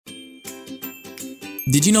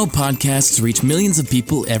Did you know podcasts reach millions of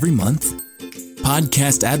people every month?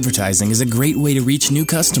 Podcast advertising is a great way to reach new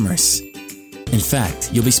customers. In fact,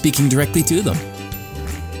 you'll be speaking directly to them.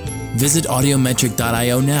 Visit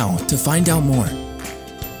Audiometric.io now to find out more.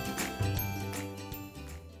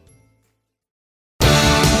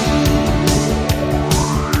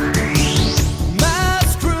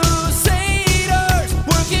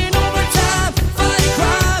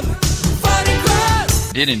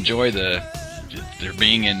 Did enjoy their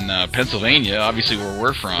being in Pennsylvania, obviously where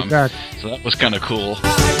we're from. Exactly. So that was kind of cool.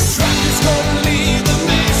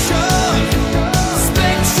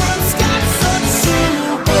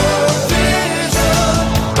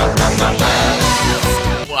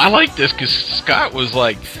 Well, I like this because Scott was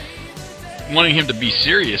like wanting him to be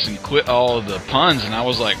serious and quit all of the puns, and I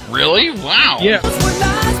was like, really? Wow. Yeah.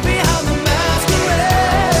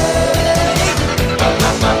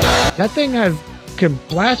 That thing can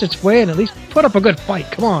blast its way and at least put up a good fight.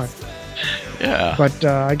 Come on. Yeah. But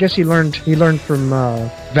I guess he learned from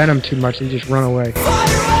Venom too much and just run away.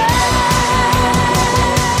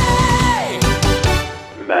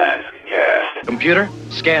 Mask Cast. Computer,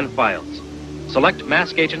 scan files. Select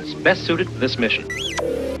mask agents best suited for this mission.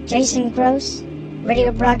 Jason Gross,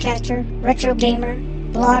 radio broadcaster, retro gamer,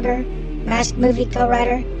 blogger, masked movie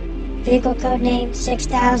co-writer, vehicle code name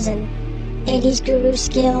 6000, 80s guru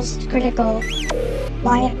skills critical.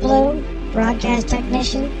 Wyatt Blue, broadcast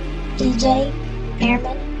technician, DJ,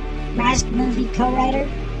 airman, masked movie co-writer,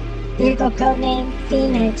 vehicle codename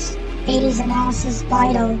Phoenix, 80s analysis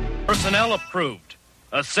vital. Personnel approved.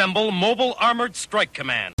 Assemble Mobile Armored Strike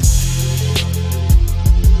Command.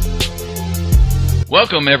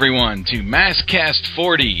 Welcome, everyone, to Maskcast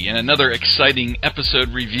 40 and another exciting episode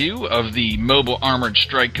review of the Mobile Armored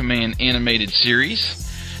Strike Command animated series.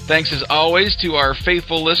 Thanks, as always, to our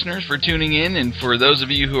faithful listeners for tuning in, and for those of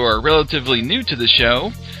you who are relatively new to the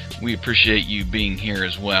show, we appreciate you being here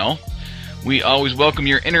as well. We always welcome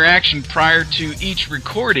your interaction prior to each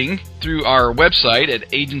recording through our website at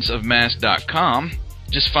agentsofmask.com.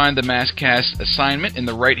 Just find the Maskcast assignment in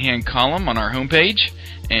the right-hand column on our homepage,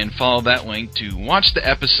 and follow that link to watch the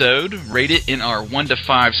episode, rate it in our 1 to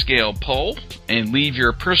 5 scale poll, and leave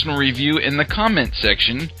your personal review in the comment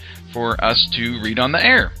section for us to read on the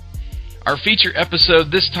air. Our feature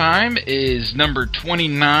episode this time is number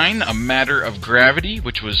 29, A Matter of Gravity,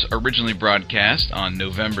 which was originally broadcast on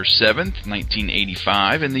November 7th,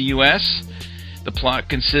 1985 in the U.S. The plot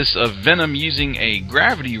consists of Venom using a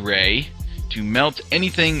gravity ray to melt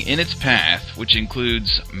anything in its path, which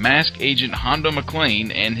includes Mask Agent Hondo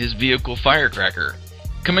McClane and his vehicle Firecracker.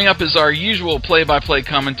 Coming up is our usual play-by-play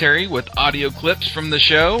commentary with audio clips from the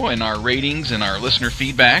show and our ratings and our listener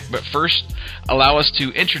feedback. But first, allow us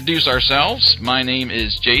to introduce ourselves. My name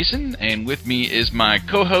is Jason, and with me is my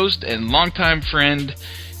co-host and longtime friend,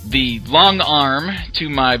 the long arm to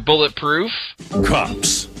my bulletproof...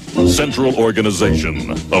 Cops, Central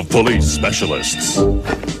Organization of Police Specialists.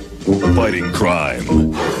 Fighting crime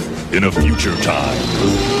in a future time.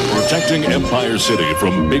 Protecting Empire City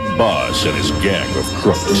from Big Boss and his gang of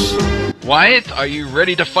crooks. Wyatt, are you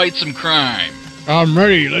ready to fight some crime? I'm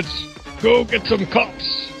ready. Let's go get some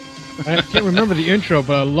cops. I can't remember the intro,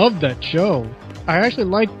 but I loved that show. I actually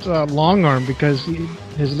liked Long Arm because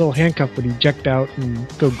his little handcuff would eject out and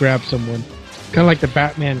go grab someone. Kind of like the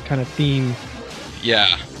Batman kind of theme.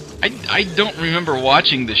 Yeah. I don't remember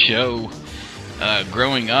watching the show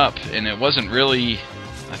growing up, and it wasn't really...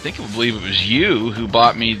 I believe it was you who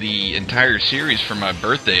bought me the entire series for my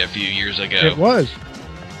birthday a few years ago. It was.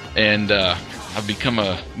 And I've become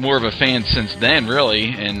more of a fan since then, really.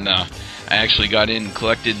 And I actually got in and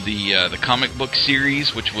collected the comic book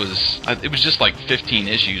series, which was... it was just like 15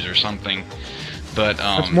 issues or something. But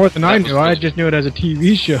that's more than I knew. I just knew it as a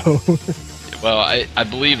TV show. Well, I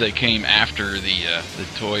believe they came after the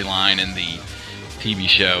toy line and the TV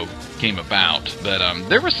show came about, but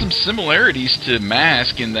there were some similarities to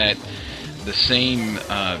Mask in that the same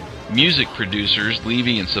music producers,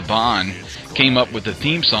 Levy and Saban, came up with the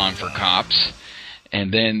theme song for Cops,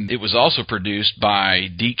 and then it was also produced by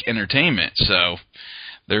Deke Entertainment, so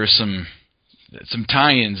there's some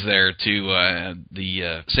tie-ins there to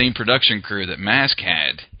the same production crew that Mask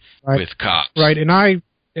had with Cops. Right, and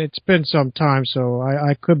it's been some time, so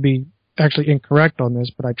I could be actually incorrect on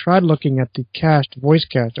this, but I tried looking at the voice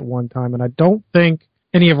cast at one time, and I don't think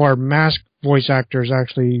any of our Mask voice actors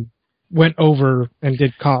actually went over and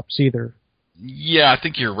did Cops either. Yeah, I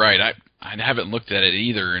think you're right. I haven't looked at it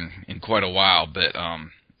either in quite a while, but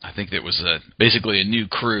I think it was basically a new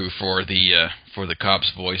crew for the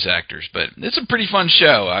cops voice actors, but it's a pretty fun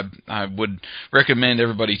show. I would recommend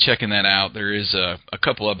everybody checking that out. There is a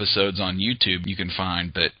couple episodes on YouTube you can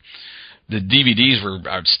find, but the DVDs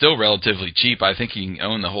are still relatively cheap. I think you can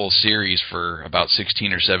own the whole series for about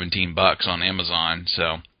 $16 or $17 on Amazon.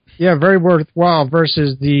 So yeah, very worthwhile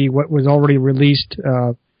versus what was already released,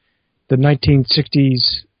 the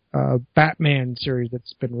 1960s Batman series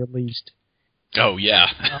that's been released. Oh, yeah.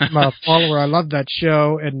 I'm a follower. I love that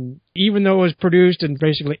show. And even though it was produced and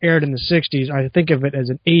basically aired in the 60s, I think of it as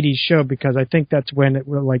an 80s show because I think that's when it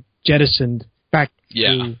was like jettisoned back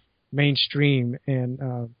to mainstream. And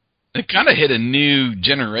it kind of hit a new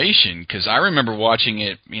generation because I remember watching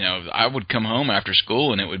it. I would come home after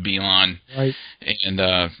school and it would be on. Right. And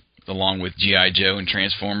along with G.I. Joe and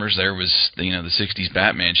Transformers, there was, the 60s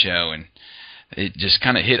Batman show. And it just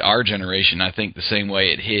kind of hit our generation, I think, the same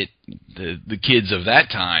way it hit the kids of that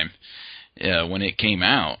time when it came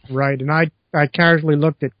out. Right, and I casually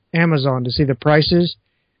looked at Amazon to see the prices.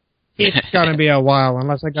 It's going to be a while,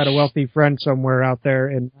 unless I got a wealthy friend somewhere out there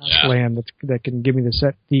in Ashland that can give me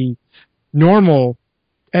the normal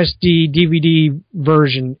SD DVD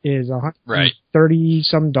version is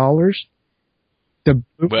 $130-some. The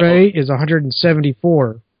Blu-ray is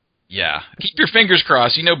 $174. Yeah. Keep your fingers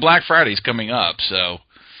crossed. Black Friday's coming up, so...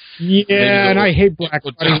 Yeah, and I hate Black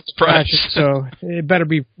Friday, so it better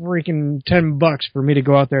be freaking $10 for me to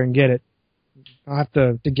go out there and get it. I'll have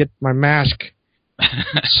to get my mask,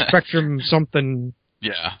 Spectrum something,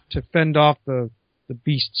 to fend off the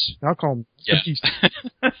beasts. I'll call them the beasts.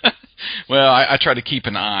 Well, I try to keep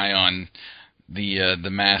an eye on the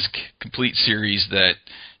Mask Complete series that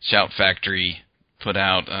Shout Factory put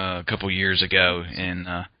out a couple years ago, and...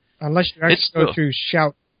 Unless you actually go through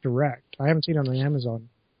Shout Direct. I haven't seen it on Amazon.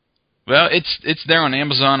 Well, it's there on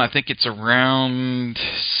Amazon. I think it's around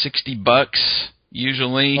 $60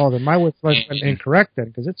 usually. Oh, then my was incorrect then,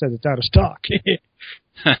 because it says it's out of stock.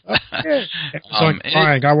 Fine,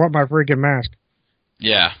 I want my freaking mask.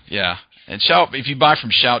 Yeah. And Shout, if you buy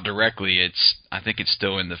from Shout directly, I think it's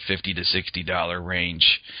still in the $50 to $60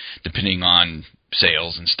 range, depending on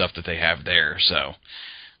sales and stuff that they have there. So...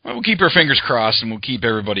 Well, we'll keep our fingers crossed, and we'll keep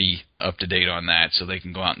everybody up to date on that so they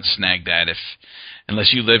can go out and snag that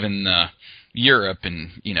unless you live in Europe and,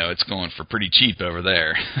 it's going for pretty cheap over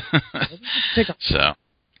there. So,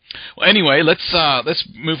 well, anyway, let's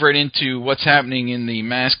move right into what's happening in the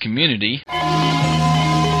Mask community.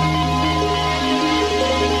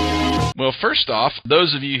 Well, first off,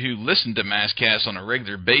 those of you who listen to Maskcast on a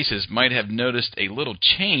regular basis might have noticed a little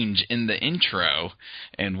change in the intro,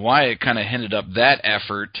 and Wyatt kind of hinted up that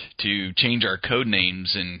effort to change our code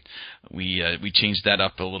names, and we changed that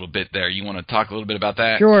up a little bit there. You want to talk a little bit about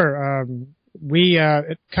that? Sure.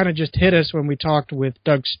 It kind of just hit us when we talked with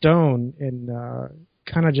Doug Stone, and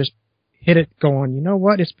kind of just hit it going, you know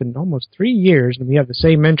what, it's been almost 3 years, and we have the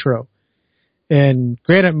same intro. And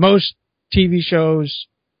granted, most TV shows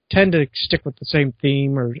tend to stick with the same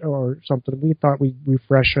theme or something. We thought we'd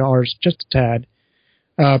refresh ours just a tad.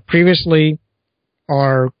 Previously,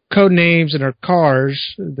 our code names and our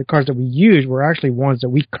cars, the cars that we used, were actually ones that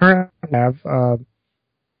we currently have. Of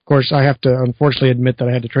course, I have to unfortunately admit that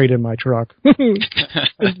I had to trade in my truck.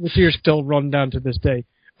 The tears still run down to this day.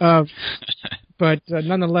 But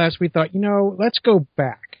nonetheless, we thought, let's go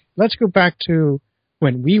back. Let's go back to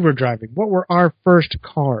when we were driving. What were our first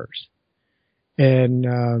cars? And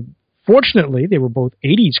fortunately, they were both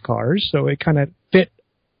 80s cars, so it kind of fit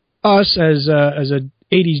us as a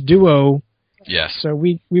 80s duo. Yes. So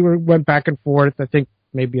we went back and forth. I think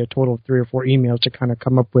maybe a total of 3 or 4 emails to kind of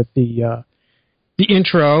come up with the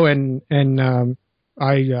intro. And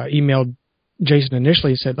I emailed Jason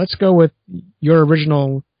initially. Said, let's go with your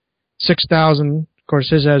original 6000. Of course,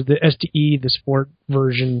 his has the STE, the sport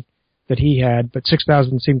version that he had, but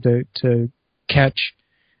 6000 seemed to catch.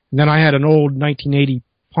 And then I had an old 1980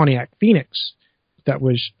 Pontiac Phoenix that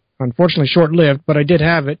was unfortunately short-lived, but I did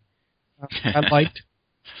have it. I liked.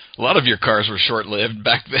 A lot of your cars were short-lived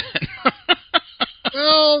back then.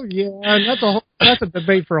 Well, yeah, and that's a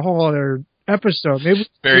debate for a whole other episode. Maybe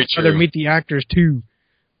Very true. Meet the actors too.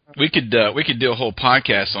 We could do a whole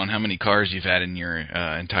podcast on how many cars you've had in your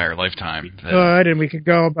entire lifetime. Good, and we could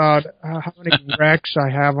go about how many wrecks I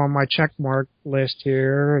have on my checkmark list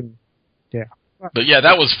here, and yeah. But yeah,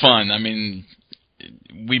 that was fun. I mean,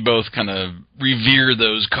 we both kind of revere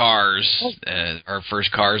those cars, our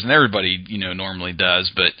first cars, and everybody, normally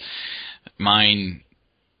does. But mine,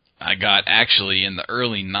 I got actually in the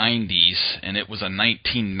early 90s, and it was a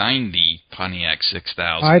 1990 Pontiac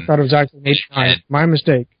 6000. I thought it was actually 89. My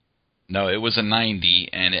mistake. No, it was a 90,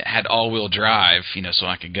 and it had all-wheel drive, so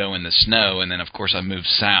I could go in the snow, and then, of course, I moved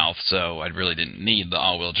south, so I really didn't need the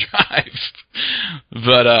all-wheel drive.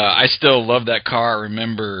 But I still love that car. I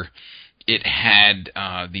remember it had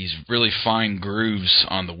these really fine grooves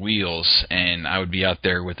on the wheels, and I would be out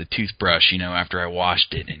there with a toothbrush, after I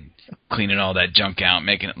washed it and cleaning all that junk out,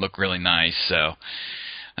 making it look really nice. So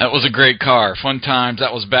that was a great car. Fun times.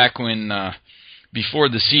 That was back when, before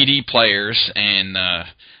the CD players, and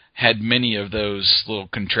had many of those little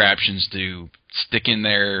contraptions to stick in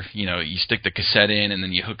there. You stick the cassette in, and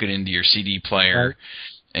then you hook it into your CD player. Right.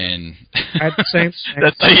 And I had the same.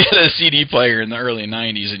 that's how you had a CD player in the early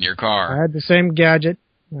 90s in your car. I had the same gadget.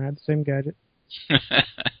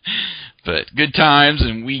 But good times,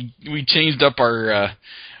 and we changed up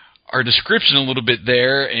our description a little bit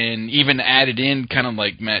there, and even added in kind of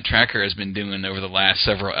like Matt Tracker has been doing over the last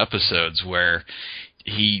several episodes, where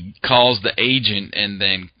he calls the agent, and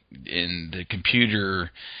then in the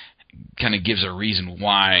computer kind of gives a reason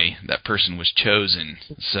why that person was chosen.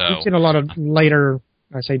 So we've seen a lot of later.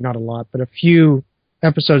 I say not a lot, but a few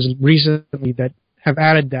episodes recently that have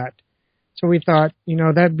added that. So we thought,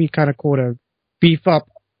 that'd be kind of cool to beef up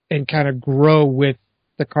and kind of grow with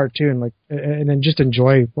the cartoon, and then just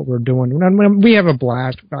enjoy what we're doing. And we have a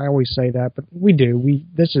blast. I always say that, but we do.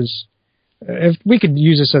 If we could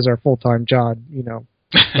use this as our full-time job,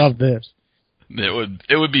 love this.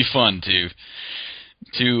 It would be fun to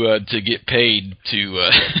get paid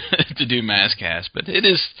to to do Masscast, but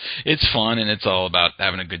it's fun, and it's all about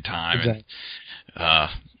having a good time. Exactly. And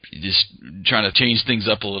just trying to change things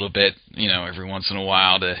up a little bit, every once in a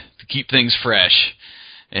while to keep things fresh.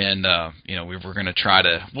 And we're going to try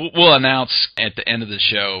to we'll announce at the end of the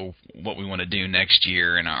show what we want to do next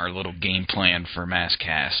year and our little game plan for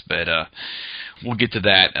Masscast, but we'll get to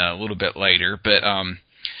that a little bit later. But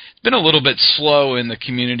been a little bit slow in the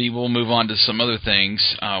community. We'll move on to some other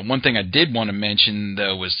things. One thing I did want to mention,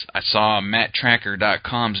 though, was I saw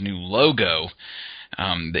MattTracker.com's new logo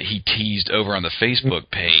that he teased over on the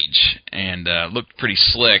Facebook page, and looked pretty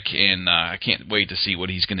slick, and I can't wait to see what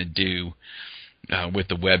he's going to do with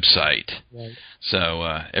the website. Right. So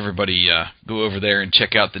everybody go over there and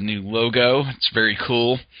check out the new logo. It's very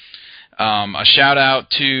cool. A shout out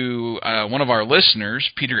to one of our listeners,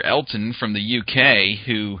 Peter Elton from the UK,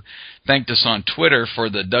 who thanked us on Twitter for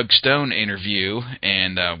the Doug Stone interview,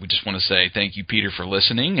 and we just want to say thank you, Peter, for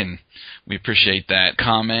listening, and we appreciate that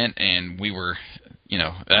comment, and we were,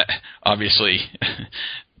 obviously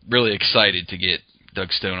really excited to get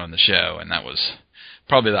Doug Stone on the show, and that was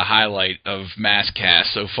probably the highlight of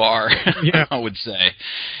Masscast so far, yeah. I would say.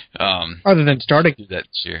 Other than starting that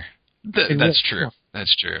this year. That's true.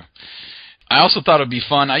 That's true. I also thought it would be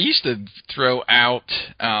fun. I used to throw out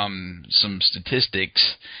some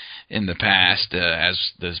statistics in the past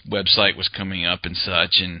as the website was coming up and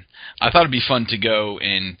such, and I thought it would be fun to go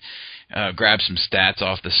and grab some stats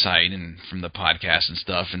off the site and from the podcast and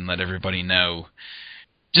stuff and let everybody know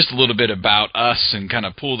just a little bit about us and kind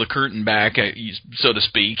of pull the curtain back, so to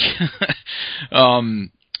speak.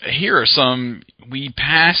 Here are some. We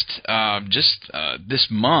passed just this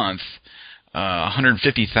month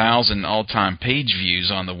 150,000 all-time page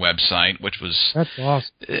views on the website, which was that's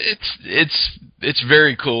awesome. It's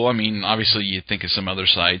very cool. I mean, obviously you think of some other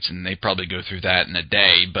sites and they probably go through that in a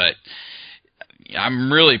day, but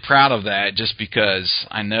I'm really proud of that just because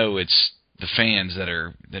I know it's the fans that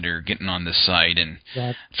are getting on this site, and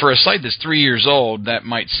right. For a site that's 3 years old, that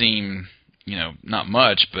might seem not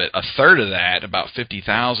much, but a third of that, about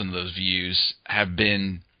 50,000 of those views, have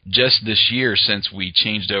been just this year since we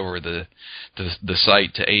changed over the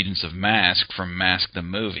site to Agents of Mask from Mask the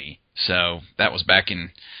Movie. So that was back in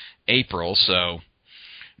April. So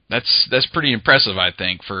that's pretty impressive, I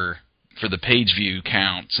think, for the page view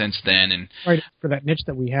count since then. And right, for that niche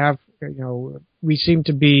that we have, we seem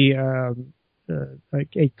to be like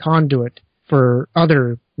a conduit for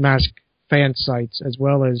other Mask fan sites, as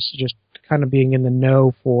well as just kind of being in the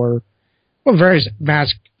know for various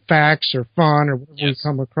Mask facts or fun or whatever we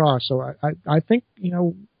come across. So I think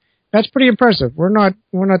that's pretty impressive. We're not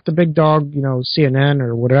the big dog, CNN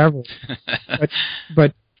or whatever,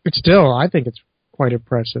 but still, I think it's quite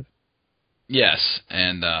impressive. Yes,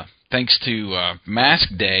 and thanks to Mask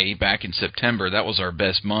Day back in September, that was our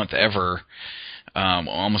best month ever.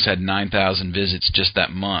 Almost had 9,000 visits just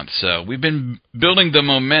that month. So we've been building the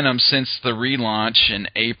momentum since the relaunch in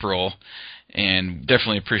April, and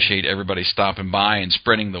definitely appreciate everybody stopping by and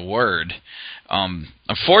spreading the word.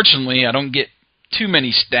 Unfortunately, I don't get too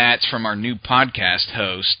many stats from our new podcast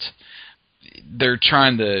host. They're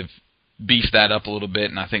trying to beef that up a little bit,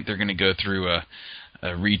 and I think they're going to go through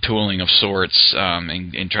retooling of sorts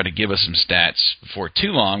and try to give us some stats before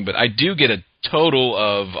too long. But I do get a total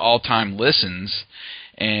of all-time listens,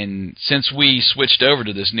 and since we switched over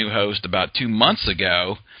to this new host about 2 months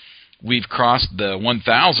ago, we've crossed the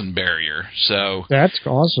 1,000 barrier. So that's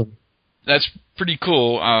awesome. That's pretty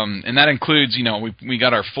cool, and that includes, we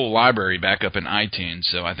got our full library back up in iTunes,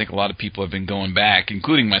 so I think a lot of people have been going back,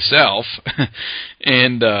 including myself,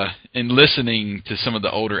 and listening to some of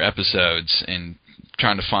the older episodes and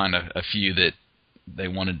trying to find a few that they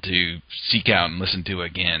wanted to seek out and listen to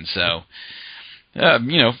again. So,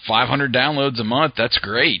 500 downloads a month, that's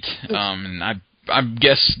great. And I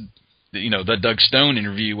guess, the Doug Stone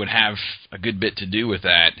interview would have a good bit to do with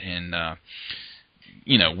that, and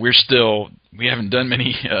we haven't done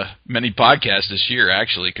many podcasts this year,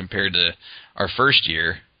 actually, compared to our first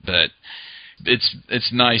year. But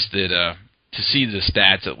it's nice that to see the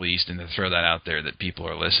stats at least, and to throw that out there that people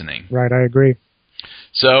are listening. Right, I agree.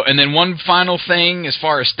 So, and then one final thing as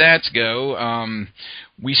far as stats go,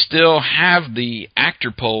 we still have the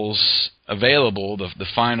actor polls available, the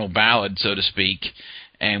final ballot, so to speak,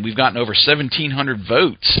 and we've gotten over 1,700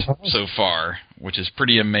 votes so far, which is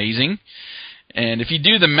pretty amazing. And if you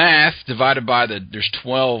do the math, divided by there's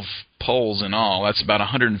 12 polls in all, that's about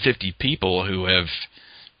 150 people who have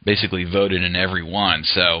basically voted in every one.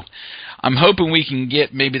 So I'm hoping we can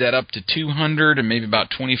get maybe that up to 200 and maybe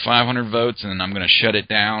about 2,500 votes, and then I'm going to shut it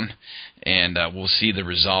down, and we'll see the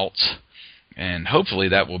results. And hopefully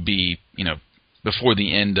that will be, before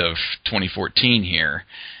the end of 2014 here.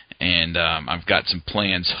 And I've got some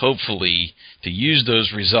plans, hopefully, to use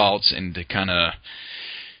those results and to kind of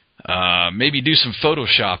maybe do some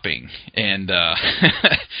photoshopping and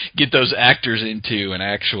get those actors into an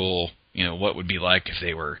actual, what would be like if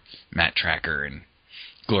they were Matt Tracker and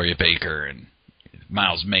Gloria Baker and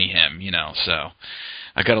Miles Mayhem, So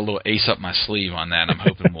I got a little ace up my sleeve on that. I'm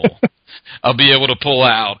hoping I'll be able to pull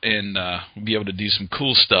out and be able to do some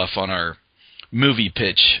cool stuff on our movie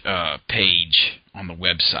pitch page on the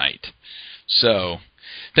website. So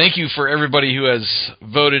thank you for everybody who has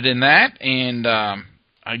voted in that, and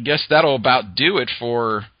I guess that'll about do it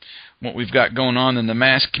for what we've got going on in the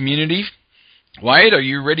Mask community. Wyatt, are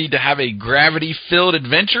you ready to have a gravity-filled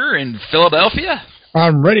adventure in Philadelphia?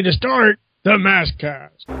 I'm ready to start the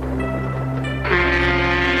Maskcast.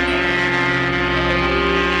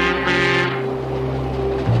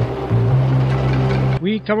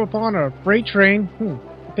 We come upon a freight train.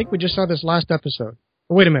 I think we just saw this last episode.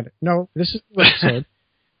 Oh, wait a minute. No, this is the episode.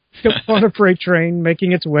 We come upon a freight train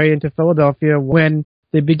making its way into Philadelphia when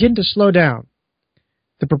they begin to slow down.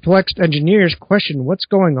 The perplexed engineers question what's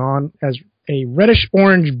going on as a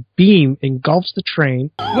reddish-orange beam engulfs the train.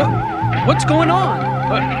 What's going on?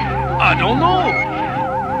 I don't know.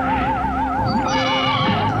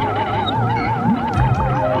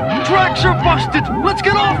 Tracks are busted. Let's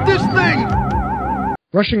get off this thing.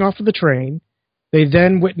 Rushing off of the train, they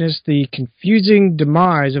then witness the confusing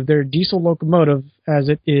demise of their diesel locomotive as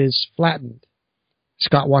it is flattened.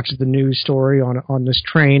 Scott watches the news story on this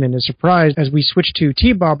train and is surprised as we switch to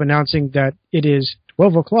T-Bob announcing that it is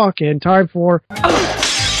 12 o'clock and time for...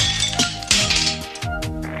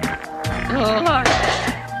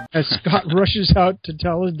 As Scott rushes out to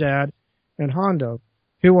tell his dad and Hondo,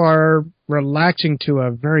 who are relaxing to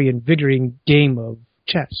a very invigorating game of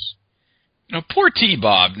chess. Now, poor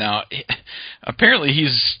T-Bob. Now, apparently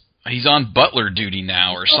he's on butler duty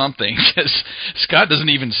now or something, because Scott doesn't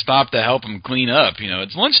even stop to help him clean up.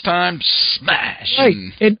 It's lunchtime, smash. Right.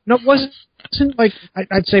 It wasn't like,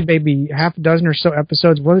 I'd say maybe half a dozen or so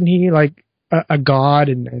episodes. Wasn't he like a god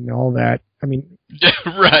and all that? I mean,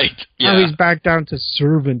 right. Yeah. Now he's back down to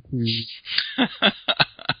servant.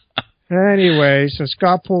 Anyway, so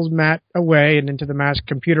Scott pulls Matt away and into the Mask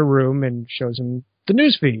computer room and shows him the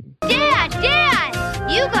news feed. Dad,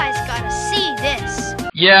 you guys gotta see this.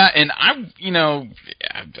 Yeah, and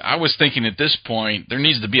I was thinking at this point there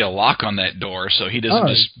needs to be a lock on that door so he doesn't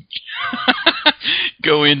just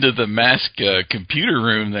go into the Mask computer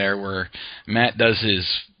room there where Matt does his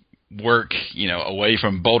work, away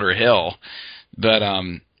from Boulder Hill. But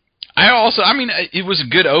it was a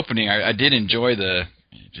good opening. I did enjoy their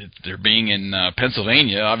being in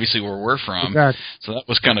Pennsylvania, obviously where we're from. Exactly. So that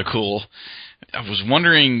was kind of cool. I was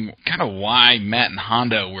wondering kind of why Matt and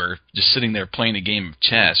Hondo were just sitting there playing a game of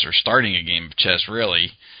chess, or starting a game of chess,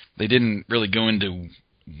 really. They didn't really go into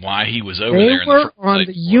why he was over there in the first place. They were on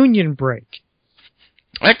the union break.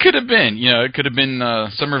 That could have been, it could have been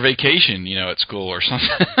summer vacation, at school or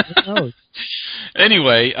something.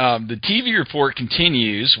 Anyway, the TV report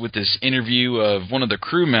continues with this interview of one of the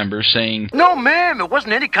crew members saying, "No, ma'am, it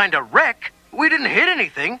wasn't any kind of wreck. We didn't hit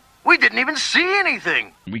anything. We didn't even see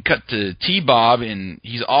anything. We cut to T-Bob, and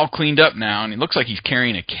he's all cleaned up now, and it looks like he's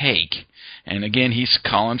carrying a cake. And again, he's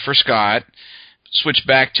calling for Scott. Switch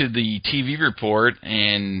back to the TV report,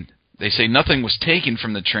 and they say nothing was taken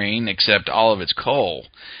from the train except all of its coal.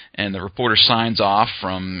 And the reporter signs off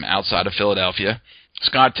from outside of Philadelphia.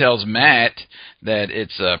 Scott tells Matt that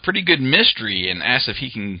it's a pretty good mystery and asks if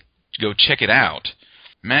he can go check it out.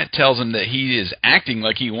 Matt tells him that he is acting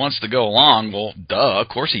like he wants to go along. Well, duh, of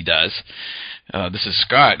course he does. This is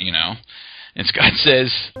Scott, you know. And Scott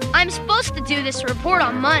says, I'm supposed to do this report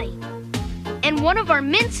on money. And one of our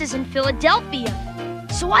mints is in Philadelphia.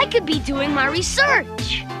 So I could be doing my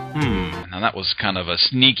research. Now that was kind of a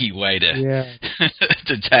sneaky way to Yeah.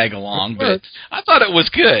 to tag along, but I thought it was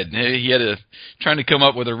good. He had trying to come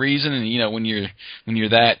up with a reason, and you know, when you're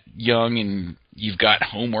that young and you've got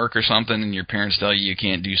homework or something, and your parents tell you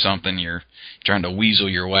can't do something, you're trying to weasel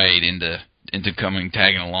your way into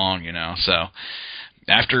tagging along, you know. So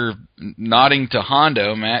after nodding to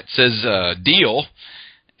Hondo, Matt says deal,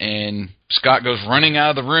 and Scott goes running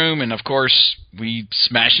out of the room, and of course we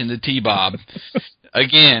smash into T-Bob.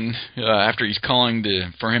 Again, after he's calling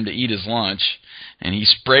for him to eat his lunch, and he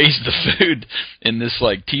sprays the food in this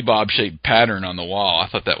like T-Bob shaped pattern on the wall. I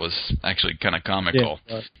thought that was actually kind of comical.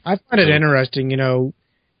 Yeah, I find it interesting, you know,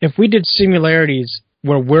 if we did similarities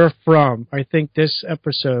where we're from, I think this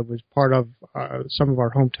episode was part of some of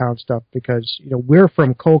our hometown stuff because, you know, we're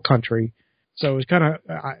from coal country. So it was kind of,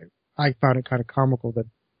 I found it kind of comical that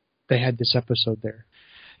they had this episode there.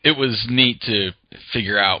 It was neat to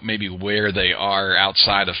figure out maybe where they are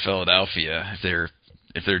outside of Philadelphia.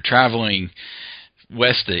 If they're traveling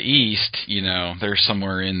west to east, you know, they're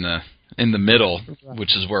somewhere in the middle,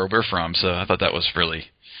 which is where we're from. So I thought that was really,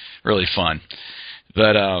 really fun.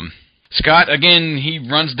 But Scott, again, he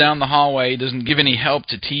runs down the hallway, doesn't give any help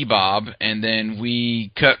to T-Bob, and then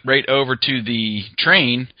we cut right over to the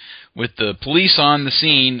train with the police on the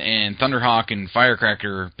scene and Thunderhawk and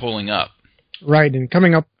Firecracker pulling up. Right, and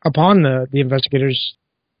coming up upon the investigators,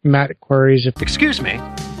 Matt queries if... Excuse me,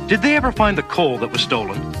 did they ever find the coal that was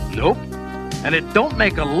stolen? Nope. And it don't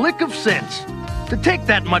make a lick of sense. To take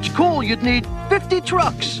that much coal, you'd need 50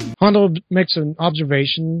 trucks. Hondo makes an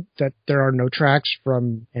observation that there are no tracks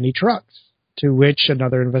from any trucks, to which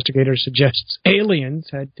another investigator suggests aliens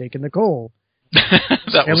had taken the coal.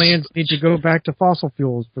 Aliens need to go back to fossil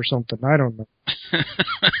fuels for something. I don't know.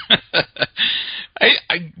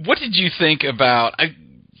 What did you think about,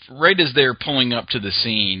 right as they're pulling up to the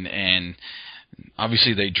scene, and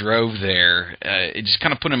obviously they drove there, it just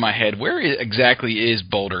kind of put in my head, where exactly is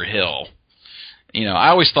Boulder Hill? You know, I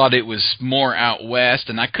always thought it was more out west,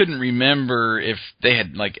 and I couldn't remember if they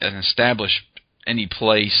had, like, established any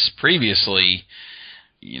place previously.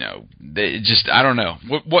 You know, I don't know.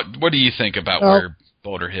 What do you think about where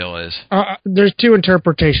Boulder Hill is? There's two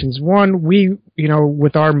interpretations. One,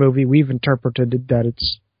 with our movie, we've interpreted that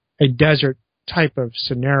it's a desert type of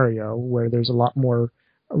scenario where there's a lot more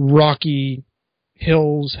rocky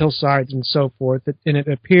hills, hillsides, and so forth. And it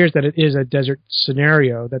appears that it is a desert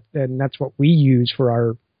scenario, and that's what we use for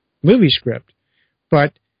our movie script.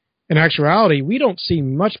 But in actuality, we don't see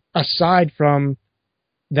much aside from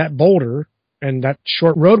that boulder and that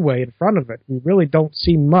short roadway in front of it. We really don't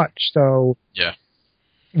see much. So, yeah,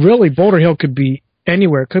 really, Boulder Hill could be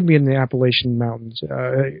anywhere. It could be in the Appalachian Mountains.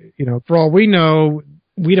 For all we know,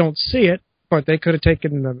 we don't see it, but they could have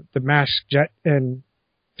taken the mass jet and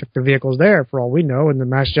took the vehicles there, for all we know, and the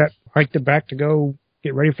mass jet hiked it back to go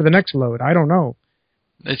get ready for the next load. I don't know.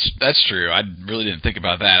 That's true. I really didn't think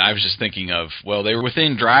about that. I was just thinking of, well, they were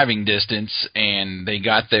within driving distance, and they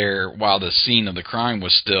got there while the scene of the crime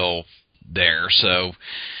was still there. So,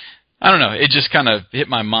 I don't know. It just kind of hit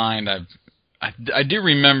my mind. I do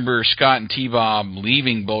remember Scott and T-Bob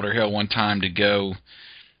leaving Boulder Hill one time to go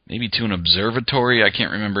maybe to an observatory. I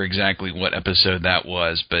can't remember exactly what episode that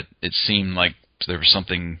was, but it seemed like there was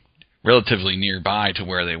something relatively nearby to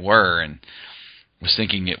where they were, and was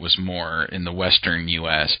thinking it was more in the western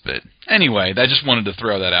U.S. But anyway, I just wanted to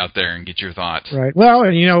throw that out there and get your thoughts. Right. Well,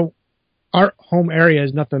 and our home area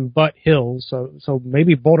is nothing but hills, so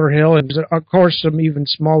maybe Boulder Hill, and of course some even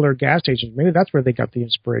smaller gas stations. Maybe that's where they got the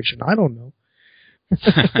inspiration. I don't know.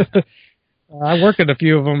 I work at a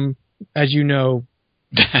few of them, as you know.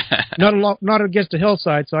 Not against the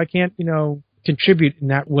hillside, so I can't, contribute in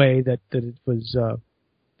that way that it was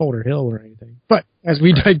Boulder Hill or anything. But as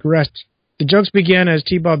we digressed, the jokes begin as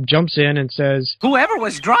T-Bob jumps in and says, "Whoever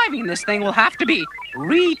was driving this thing will have to be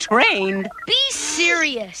retrained." Be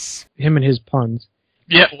serious. Him and his puns.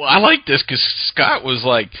 Yeah, well, I like this because Scott was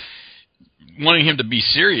like, wanting him to be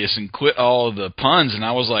serious and quit all of the puns, and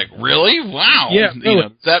I was like, really? Wow. Yeah. You know,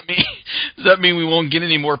 does that mean we won't get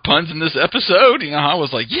any more puns in this episode? You know, I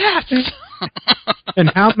was like, yes. And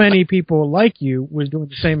how many people like you was doing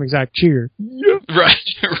the same exact cheer? Yep.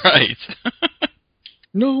 Right.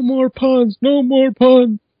 No more puns. No more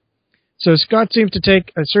puns. So Scott seems to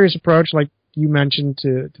take a serious approach, like you mentioned,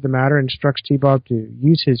 to the matter, and instructs T-Bob to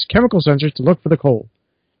use his chemical sensors to look for the coal.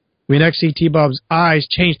 We next see T-Bob's eyes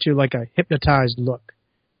change to like a hypnotized look,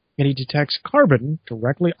 and he detects carbon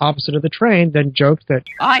directly opposite of the train, then jokes that,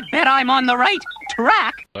 I bet I'm on the right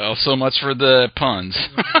track. Well, so much for the puns.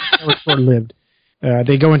 That was short-lived.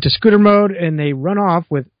 They go into scooter mode, and they run off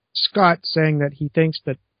with Scott saying that he thinks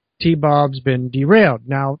that T-Bob's been derailed.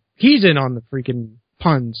 Now, he's in on the freaking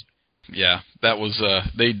puns. Yeah, that was,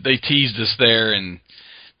 they teased us there and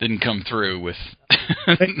didn't come through with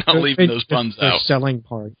not leaving those puns out. Selling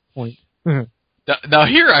point. Now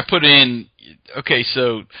here I put in, okay,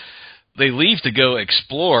 so they leave to go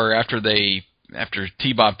explore after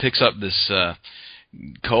T-Bob picks up this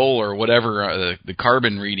coal or whatever, the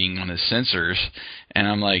carbon reading on his sensors, and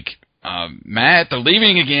I'm like, Matt, they're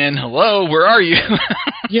leaving again. Hello, where are you?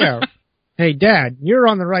 Yeah. Hey, Dad, you're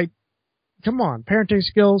on the right. Come on, parenting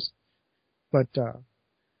skills. But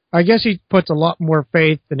I guess he puts a lot more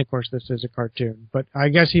faith, and of course this is a cartoon, but I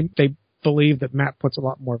guess they believe that Matt puts a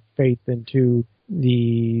lot more faith into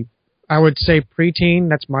the, I would say, preteen.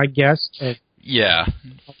 That's my guess. Yeah.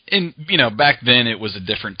 And, back then it was a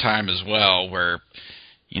different time as well where,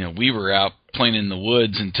 we were out playing in the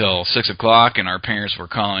woods until 6 o'clock and our parents were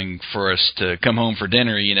calling for us to come home for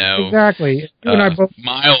dinner, Exactly. You and I both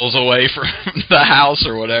miles away from the house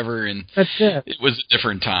or whatever. And that's it. It was a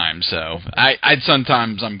different time. So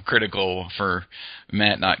I'm critical for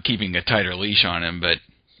Matt not keeping a tighter leash on him, but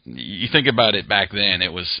you think about it back then,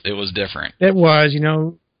 it was different. It was,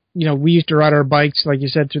 we used to ride our bikes, like you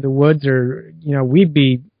said, through the woods, or,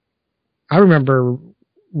 I remember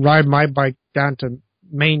ride my bike down to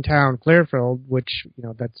main town, Clearfield, which,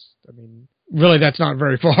 really that's not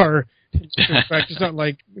very far. In fact, it's not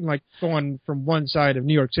like going from one side of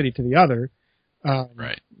New York City to the other.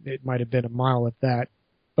 Right. It might have been a mile at that.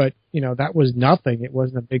 But, that was nothing. It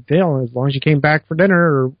wasn't a big deal. As long as you came back for dinner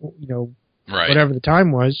or, right, whatever the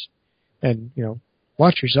time was, and,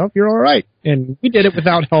 watch yourself, you're all right. And we did it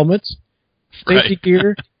without helmets, safety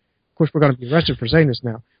gear. Of course, we're going to be arrested for saying this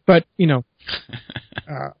now. But,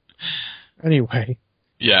 anyway.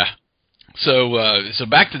 Yeah. So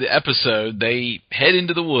back to the episode. They head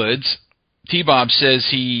into the woods. T-Bob says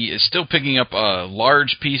he is still picking up a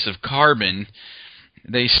large piece of carbon.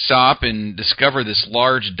 They stop and discover this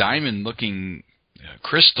large diamond-looking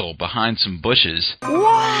crystal behind some bushes.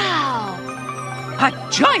 Wow! A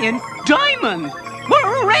giant diamond!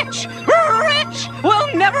 We're rich! Rich!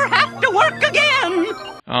 We'll never have to work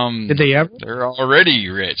again! Did they ever? They're already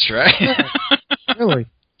rich, right? Really?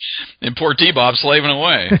 And poor T-Bob slaving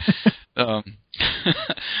away. Well,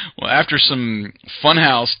 after some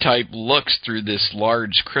funhouse-type looks through this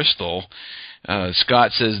large crystal,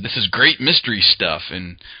 Scott says this is great mystery stuff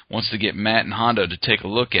and wants to get Matt and Hondo to take a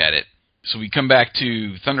look at it. So we come back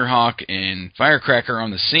to Thunderhawk and Firecracker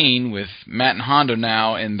on the scene with Matt and Hondo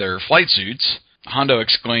now in their flight suits. Hondo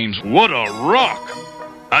exclaims, "What a rock!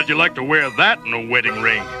 How'd you like to wear that in a wedding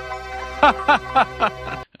ring?"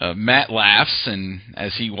 Matt laughs, and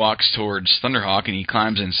as he walks towards Thunderhawk and he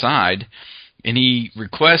climbs inside, and he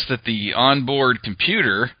requests that the onboard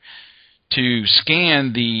computer to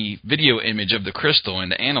scan the video image of the crystal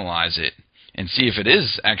and to analyze it and see if it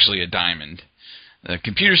is actually a diamond. The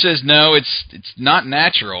computer says no, it's not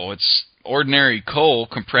natural. It's ordinary coal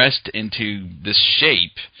compressed into this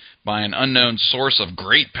shape by an unknown source of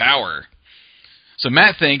great power. So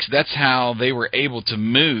Matt thinks that's how they were able to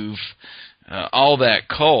move all that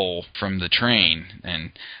coal from the train.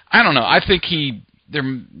 And I don't know, I think there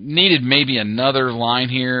needed maybe another line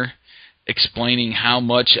here explaining how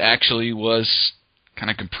much actually was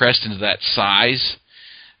kind of compressed into that size.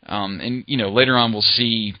 And, later on we'll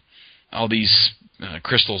see all these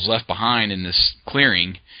crystals left behind in this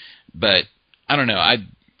clearing. But I don't know, I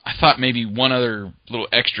thought maybe one other little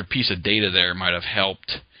extra piece of data there might have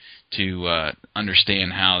helped to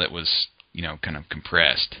understand how that was, kind of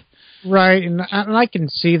compressed. Right, and I can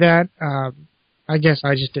see that. I guess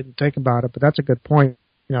I just didn't think about it, but that's a good point.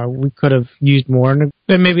 We could have used more, and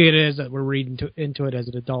maybe it is that we're reading into it as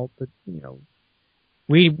an adult, but,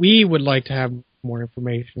 we would like to have more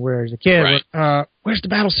information, whereas a kid, right. Where's the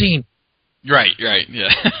battle scene? Right,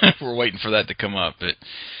 yeah. We're waiting for that to come up. But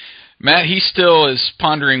Matt, he still is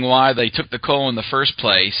pondering why they took the coal in the first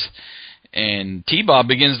place, And T-Bob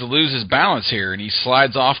begins to lose his balance here, and he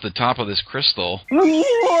slides off the top of this crystal.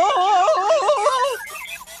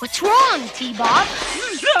 What's wrong, T-Bob?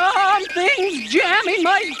 Something's jamming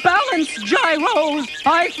my balance gyros.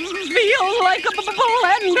 I feel like a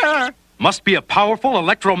blender. Must be a powerful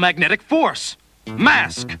electromagnetic force.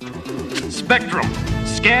 Mask. Spectrum.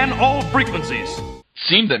 Scan all frequencies.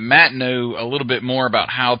 Seemed that Matt knew a little bit more about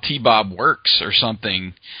how T-Bob works or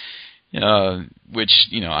something, which,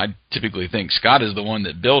 I typically think Scott is the one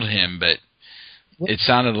that built him, but it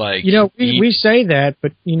sounded like... we say that,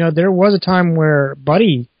 but, there was a time where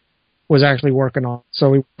Buddy was actually working on it.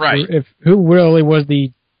 So who really was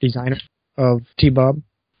the designer of T-Bob?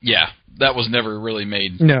 Yeah, that was never really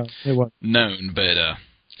made known, but...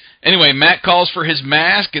 Anyway, Matt calls for his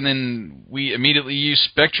mask, and then we immediately use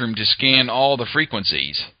Spectrum to scan all the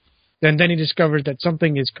frequencies. And then he discovers that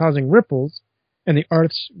something is causing ripples in the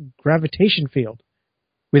Earth's gravitation field.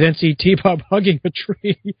 We then see T-Bob hugging a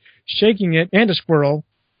tree, shaking it, and a squirrel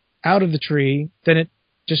out of the tree. Then it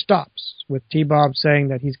just stops, with T-Bob saying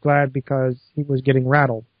that he's glad because he was getting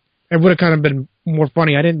rattled. It would have kind of been more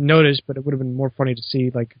funny. I didn't notice, but it would have been more funny to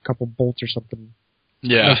see like a couple bolts or something.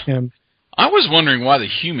 Yeah. Like him. I was wondering why the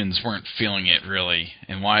humans weren't feeling it, really,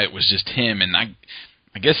 and why it was just him. And I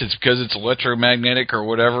guess it's because it's electromagnetic or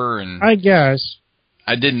whatever. And I guess.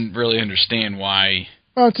 I didn't really understand why.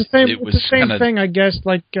 Well, it's the same thing, I guess,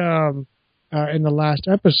 like in the last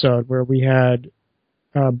episode where we had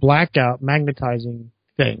Blackout magnetizing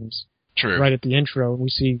things. True. Right at the intro, and we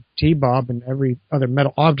see T-Bob and every other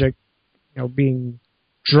metal object, being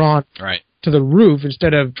drawn to the roof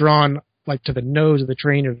instead of drawn like to the nose of the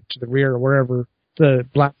train or to the rear or wherever the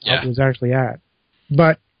Blackout was actually at.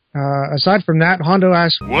 But aside from that, Hondo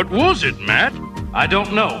asks, "What was it, Matt?" "I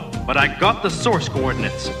don't know, but I got the source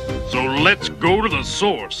coordinates." "So let's go to the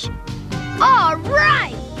source." All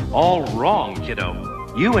right! All wrong,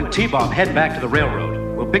 kiddo. You and T-Bob head back to the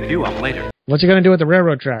railroad. We'll pick you up later. What's he going to do with the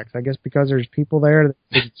railroad tracks? I guess because there's people there that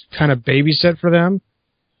it's kind of babysit for them.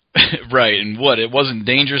 Right, and what? It wasn't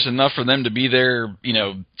dangerous enough for them to be there,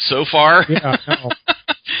 so far? Yeah, no.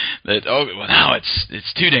 Now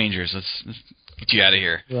it's too dangerous. Let's get you out of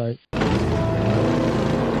here. Right.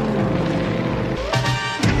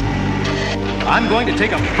 I'm going to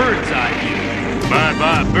take a bird's eye view.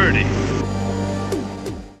 Bye-bye, birdie.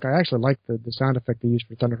 I actually like the sound effect they used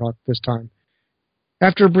for Thunderhawk this time.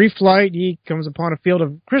 After a brief flight, he comes upon a field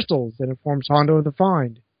of crystals and informs Hondo of the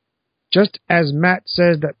find. Just as Matt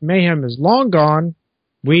says that Mayhem is long gone,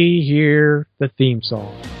 we hear the theme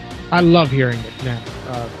song. I love hearing it now.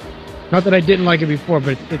 Not that I didn't like it before,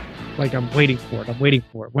 but it's like I'm waiting for it.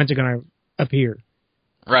 When's it going to appear?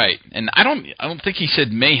 Right, and I don't think he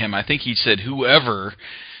said Mayhem. I think he said whoever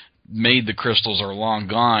made the crystals are long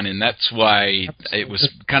gone, and that's why it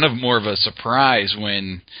was kind of more of a surprise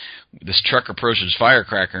when this truck approaches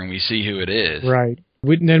Firecracker and we see who it is. Right.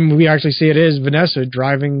 Then we actually see it is Vanessa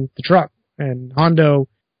driving the truck, and Hondo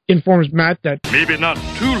informs Matt that maybe not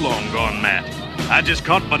too long gone, Matt. I just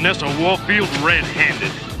caught Vanessa Warfield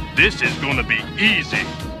red-handed. This is going to be easy.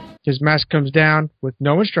 His mask comes down with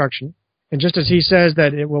no instruction, and just as he says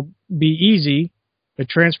that it will be easy, the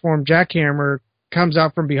transformed jackhammer comes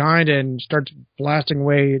out from behind and starts blasting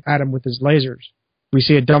away at him with his lasers. We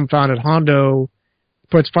see a dumbfounded Hondo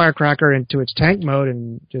puts Firecracker into its tank mode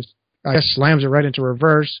and just slams it right into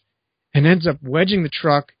reverse and ends up wedging the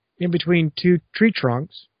truck in between two tree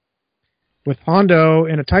trunks. With Hondo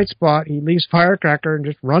in a tight spot, he leaves Firecracker and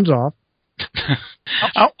just runs off.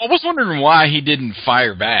 I was wondering why he didn't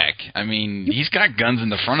fire back. I mean, he's got guns in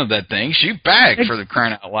the front of that thing. Shoot back, for the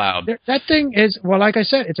crying out loud. That thing is, well, like I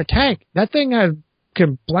said, it's a tank. That thing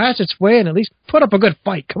can blast its way and at least put up a good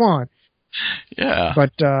fight. Come on. Yeah.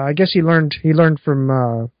 But I guess he learned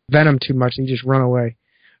from Venom too much. He just run away.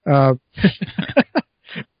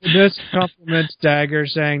 This compliments Dagger,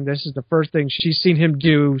 saying this is the first thing she's seen him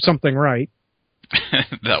do something right.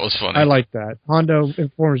 That was funny. I like that. Hondo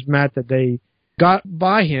informs Matt that they got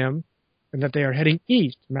by him and that they are heading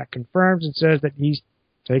east. Matt confirms and says that he's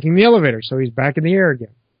taking the elevator, so he's back in the air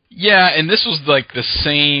again. Yeah, and this was like the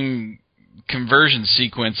same conversion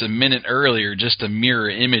sequence a minute earlier, just a mirror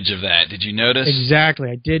image of that. Did you notice? Exactly.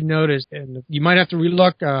 I did notice, and you might have to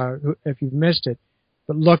relook if you've missed it,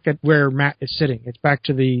 but look at where Matt is sitting. It's back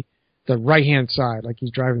to the right-hand side, like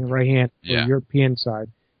he's driving the right-hand the European side.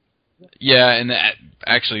 Yeah, and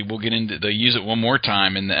actually we'll get into, they use it one more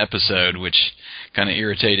time in the episode, which kind of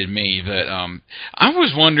irritated me, but I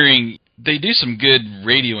was wondering, they do some good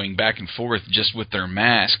radioing back and forth just with their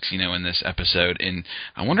masks, in this episode, and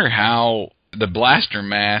I wonder how The blaster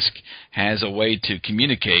mask has a way to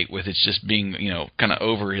communicate with it's just being, kind of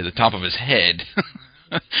over the top of his head.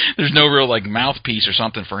 There's no real, mouthpiece or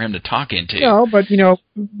something for him to talk into. No, but,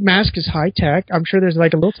 mask is high-tech. I'm sure there's, a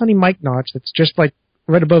little tiny mic notch that's just,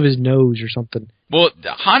 right above his nose or something. Well,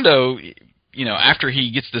 Hondo, after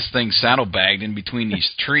he gets this thing saddlebagged in between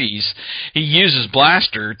these trees, he uses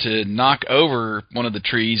blaster to knock over one of the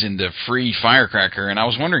trees and to free Firecracker. And I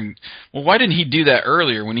was wondering, well, why didn't he do that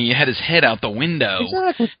earlier when he had his head out the window?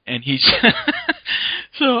 Exactly. And he's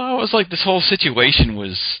so I was like, this whole situation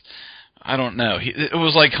was, I don't know. It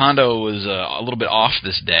was like Hondo was a little bit off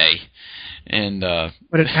this day, and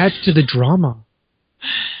but it adds to the drama.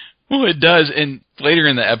 Well, it does, and later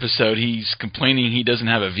in the episode, he's complaining he doesn't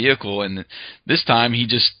have a vehicle, and this time he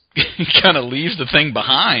just kind of leaves the thing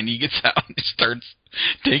behind. He gets out and starts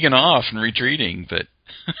taking off and retreating. But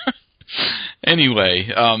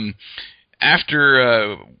anyway,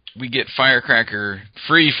 after we get Firecracker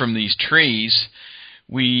free from these trees,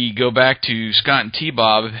 we go back to Scott and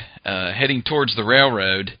T-Bob heading towards the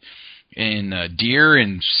railroad, and deer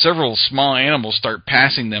and several small animals start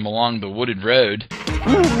passing them along the wooded road.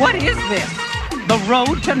 What is this? The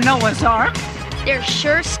road to Noah's Ark? They're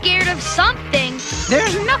sure scared of something.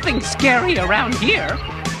 There's nothing scary around here,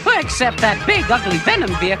 except that big, ugly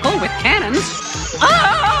Venom vehicle with cannons.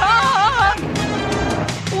 Ah!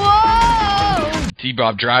 Whoa!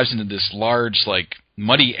 T-Bob drives into this large,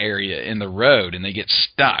 muddy area in the road, and they get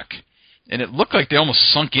stuck. And it looked like they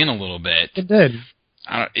almost sunk in a little bit. It did.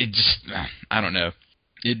 I don't know.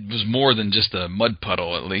 It was more than just a mud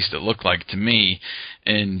puddle, at least it looked like to me.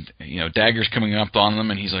 And, Dagger's coming up on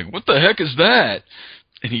them, and he's like, what the heck is that?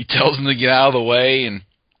 And he tells them to get out of the way, and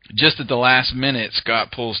just at the last minute,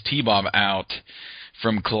 Scott pulls T-Bob out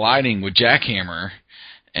from colliding with Jackhammer,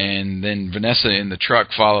 and then Vanessa in the truck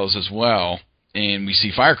follows as well. And we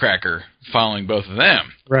see Firecracker following both of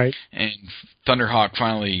them. Right. And Thunderhawk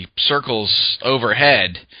finally circles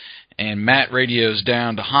overhead, and Matt radios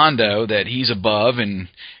down to Hondo that he's above, and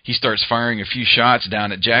he starts firing a few shots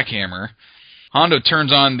down at Jackhammer. Hondo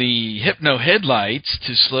turns on the Hypno headlights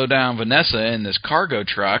to slow down Vanessa in this cargo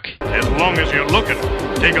truck. As long as you're looking,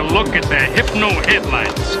 take a look at the Hypno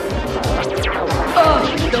headlights. Oh,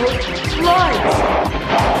 those lights!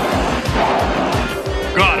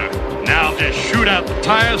 Got her. Now just shoot out the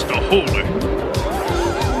tires to hold her.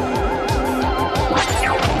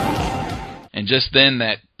 And just then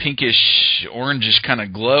that pinkish, orangish kind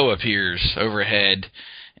of glow appears overhead,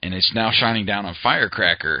 and it's now shining down on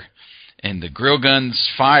Firecracker. And the grill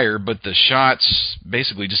guns fire, but the shots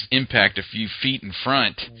basically just impact a few feet in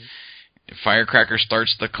front. Firecracker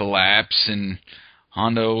starts to collapse, and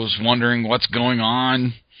Hondo's wondering what's going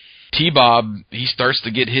on. T-Bob, he starts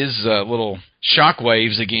to get his little shock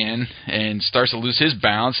waves again and starts to lose his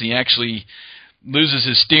balance. He actually loses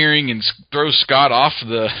his steering and throws Scott off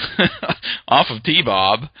of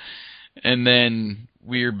T-Bob. And then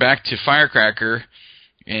we're back to Firecracker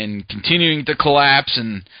and continuing to collapse,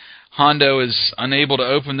 and Hondo is unable to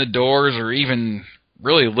open the doors or even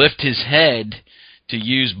really lift his head to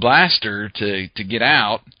use blaster to get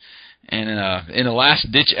out. And in a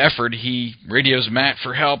last-ditch effort, he radios Matt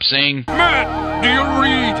for help, saying, Matt, do you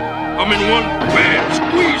read? I'm in one bad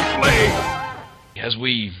squeeze play. As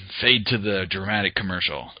we fade to the dramatic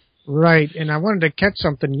commercial. Right, and I wanted to catch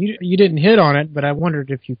something. You didn't hit on it, but I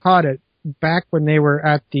wondered if you caught it. Back when they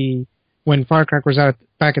were when Firecracker was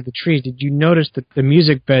back at the trees, did you notice the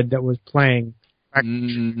music bed that was playing?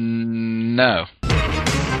 No.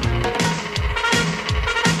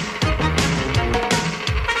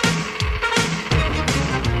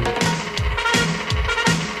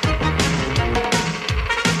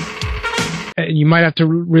 You might have to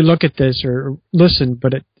relook at this or listen,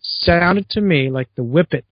 but it sounded to me like the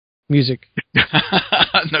Whip-It music.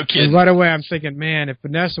 No kidding. And right away I'm thinking, man, if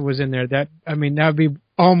Vanessa was in there, that would be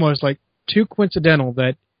almost like too coincidental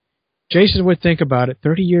that Jason would think about it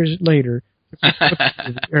 30 years later,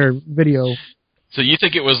 or video. So you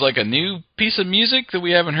think it was like a new piece of music that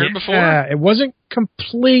we haven't heard before? Yeah, it wasn't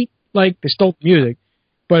complete, like they stole the music,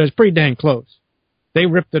 but it's pretty dang close. They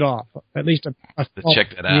ripped it off, at least a small,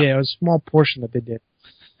 check that out. Yeah, a small portion that they did.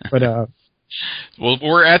 But well,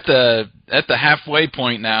 we're at the halfway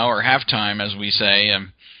point now, or halftime, as we say.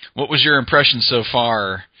 What was your impression so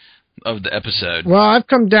far of the episode? Well, I've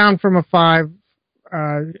come down from a 5,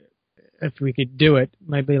 if we could do it,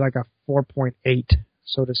 maybe like a 4.8,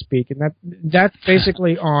 so to speak, and that's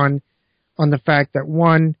basically on the fact that,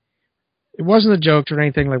 one, it wasn't the jokes or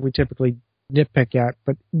anything like we typically nitpick at,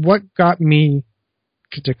 but what got me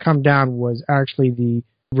to come down was actually the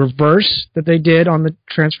reverse that they did on the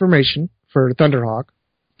transformation for Thunderhawk.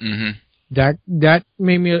 Mm-hmm. That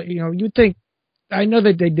made me, you'd think, I know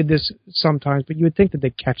that they did this sometimes, but you would think that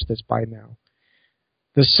they'd catch this by now.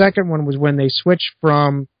 The second one was when they switched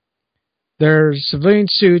from their civilian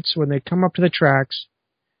suits when they come up to the tracks,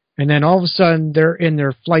 and then all of a sudden they're in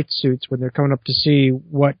their flight suits when they're coming up to see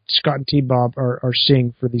what Scott and T-Bob are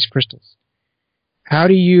seeing for these crystals. How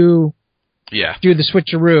do you do the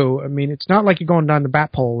switcheroo? I mean, it's not like you're going down the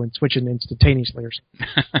bat pole and switching instantaneously or something.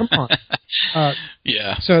 Come on.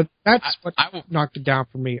 So that's what knocked it down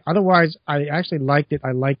for me. Otherwise, I actually liked it.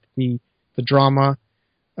 I liked the drama,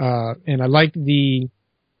 and I liked the,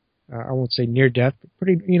 I won't say near death, but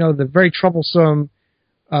pretty, the very troublesome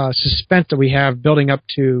suspense that we have building up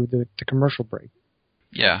to the commercial break.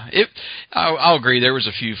 Yeah, I'll agree. There was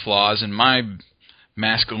a few flaws, and my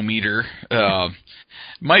maskometer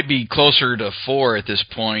might be closer to 4 at this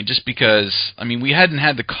point, just because, I mean, we hadn't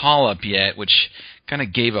had the call-up yet, which kind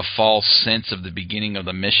of gave a false sense of the beginning of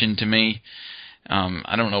the mission to me.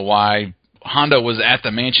 I don't know why Hondo was at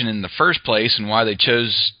the mansion in the first place and why they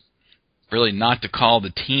chose really not to call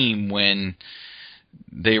the team when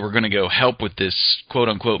they were going to go help with this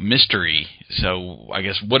quote-unquote mystery. So I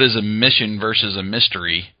guess what is a mission versus a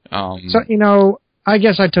mystery? So, I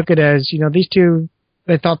guess I took it as, these two,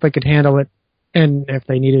 they thought they could handle it, and if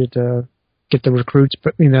they needed to get the recruits,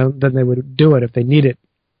 but then they would do it if they need it.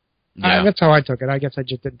 Yeah. That's how I took it. I guess I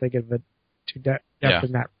just didn't think of it too depth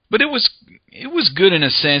in that. But it was good in a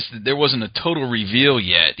sense that there wasn't a total reveal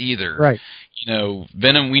yet either. Right.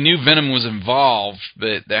 Venom. We knew Venom was involved,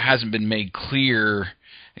 but that hasn't been made clear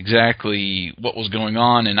exactly what was going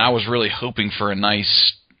on. And I was really hoping for a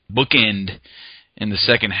nice bookend in the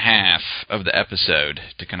second half of the episode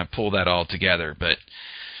to kind of pull that all together. But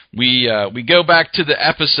we go back to the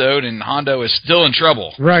episode, and Hondo is still in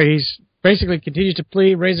trouble. Right. He's basically continues to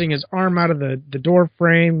plead, raising his arm out of the door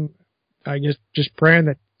frame, I guess just praying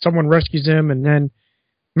that someone rescues him. And then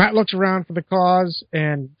Matt looks around for the cause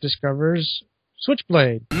and discovers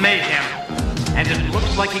Switchblade. Mayhem. And it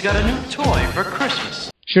looks like you got a new toy for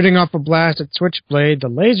Christmas. Shooting off a blast at Switchblade, the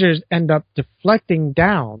lasers end up deflecting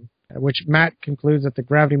down, which Matt concludes that the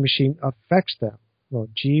gravity machine affects them. Well,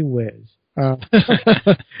 gee whiz. That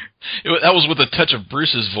was with a touch of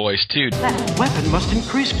Bruce's voice, too. That weapon must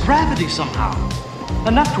increase gravity somehow.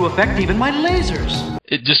 Enough to affect even my lasers.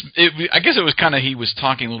 I guess it was kind of, he was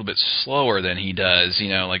talking a little bit slower than he does,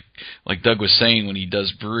 like Doug was saying when he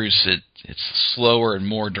does Bruce, it's slower and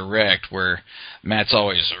more direct, where Matt's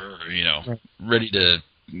always, ready to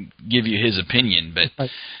give you his opinion. But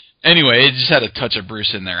anyway, it just had a touch of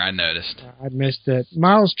Bruce in there, I noticed. I missed it.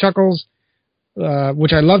 Miles chuckles,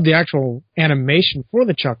 which I love the actual animation for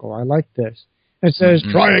the chuckle. I like this. It says,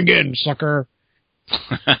 "Try again, sucker."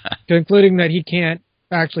 Concluding that he can't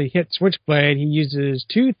actually hit Switchblade, he uses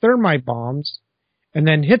 2 thermite bombs and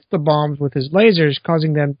then hits the bombs with his lasers,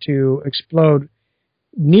 causing them to explode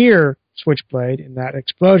near Switchblade, and that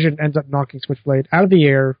explosion ends up knocking Switchblade out of the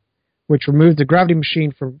air, which removes the gravity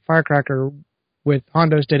machine from Firecracker, with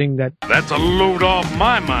Hondo stating that, "That's a load off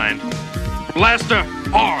my mind. Blaster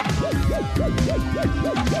on."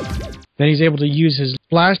 Then he's able to use his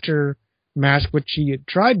blaster mask, which he had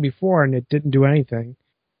tried before, and it didn't do anything.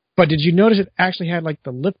 But did you notice it actually had like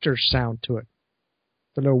the lifter sound to it?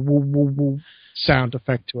 The little woo woo woo sound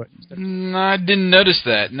effect to it. No, I didn't notice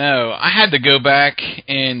that. No, I had to go back,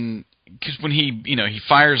 and because when he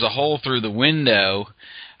fires a hole through the window,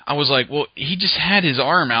 I was like, well, he just had his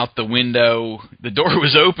arm out the window. The door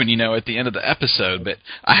was open, at the end of the episode. But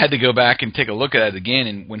I had to go back and take a look at it again.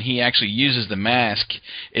 And when he actually uses the mask,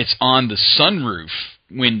 it's on the sunroof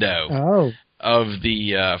window of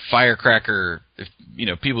the Firecracker. If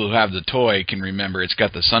people who have the toy can remember, it's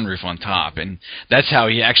got the sunroof on top, and that's how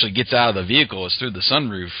he actually gets out of the vehicle, is through the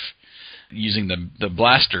sunroof using the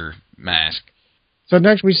blaster mask. So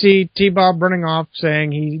next we see T-Bob running off,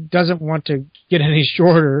 saying he doesn't want to get any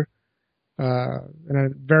shorter, and a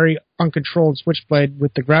very uncontrolled Switchblade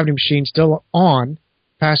with the gravity machine still on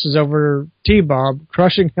passes over T-Bob,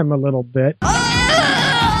 crushing him a little bit.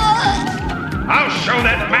 I'll show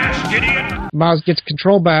that mask, idiot! Miles gets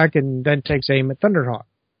control back and then takes aim at Thunderhawk.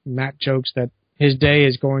 Matt jokes that his day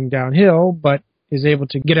is going downhill, but is able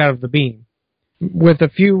to get out of the beam. With a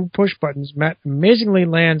few push buttons, Matt amazingly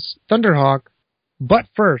lands Thunderhawk butt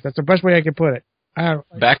first. That's the best way I can put it.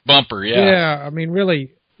 Back bumper, yeah. Yeah, I mean,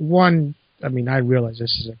 really, I realize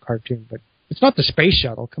this is a cartoon, but it's not the space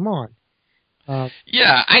shuttle. Come on.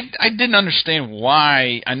 Yeah, I didn't understand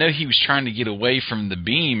why. I know he was trying to get away from the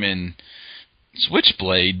beam and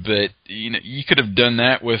Switchblade, but you could have done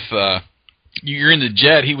that with you're in the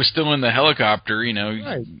jet. He was still in the helicopter.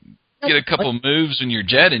 Right. Get a couple moves in your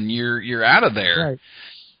jet and you're out of there. Right.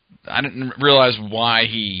 I didn't realize why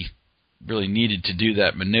he really needed to do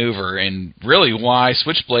that maneuver, and really why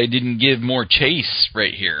Switchblade didn't give more chase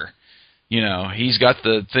right here. You know, he's got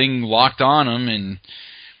the thing locked on him, and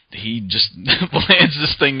he just lands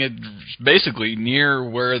this thing at basically near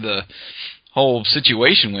where the whole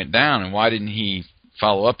situation went down, and why didn't he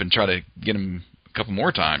follow up and try to get him a couple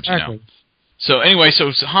more times, you know? So anyway,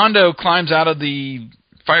 so Hondo climbs out of the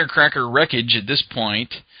firecracker wreckage at this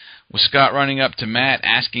point, with Scott running up to Matt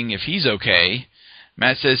asking if he's okay.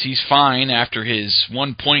 Matt says he's fine after his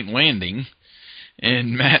 1-point landing,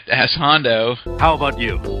 and Matt asks Hondo, "How about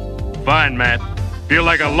you?" Fine, Matt. Feel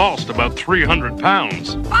like I lost about 300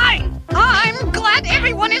 pounds. Fine. I'm glad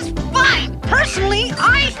everyone is fine. Personally,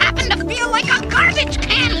 I happen to feel like a garbage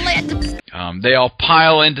can lid. They all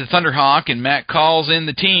pile into Thunderhawk, and Matt calls in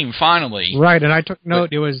the team, finally. Right, and I took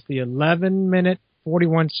note, it was the 11-minute,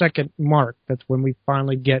 41-second mark. That's when we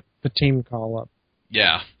finally get the team call up.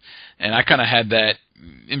 Yeah, and I kind of had that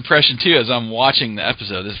impression, too, as I'm watching the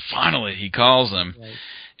episode. Finally, he calls them, right.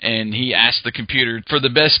 And he asks the computer for the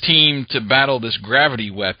best team to battle this gravity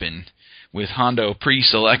weapon with Hondo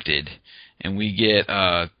pre-selected. And we get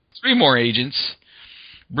 3 more agents.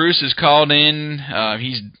 Bruce is called in.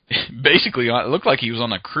 He's basically, it looked like he was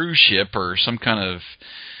on a cruise ship or some kind of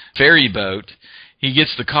ferry boat. He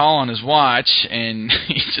gets the call on his watch, and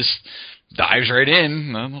he just dives right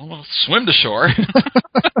in, swim to shore.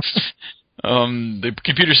 The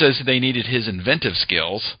computer says they needed his inventive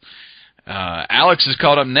skills. Alex is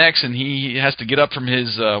called up next, and he has to get up from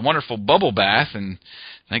his wonderful bubble bath, and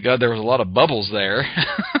thank God there was a lot of bubbles there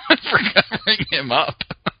for covering him up.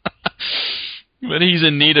 But he's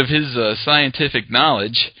in need of his scientific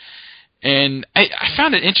knowledge. And I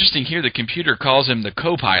found it interesting here, the computer calls him the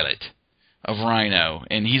co-pilot of Rhino,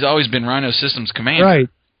 and he's always been Rhino Systems commander. Right.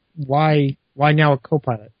 Why now a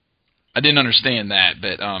co-pilot? I didn't understand that,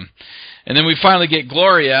 but and then we finally get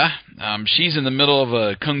Gloria. She's in the middle of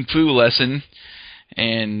a kung fu lesson,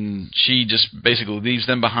 and she just basically leaves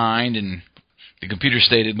them behind, and the computer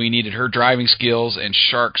stated we needed her driving skills and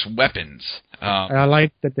Shark's weapons. And I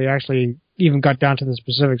like that they actually even got down to the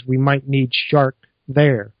specifics. We might need Shark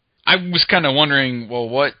there. I was kind of wondering, well,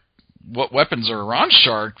 what weapons are on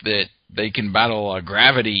Shark that they can battle a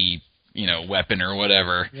gravity, weapon or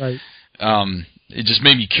whatever. Right. It just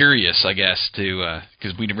made me curious, I guess,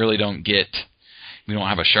 because we really don't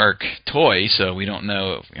have a Shark toy, so we don't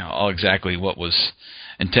know, all exactly what was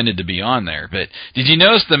intended to be on there. But did you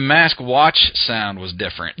notice the mask watch sound was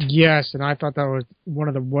different? Yes, and I thought that was one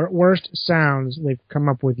of the worst sounds they've come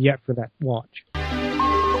up with yet for that watch.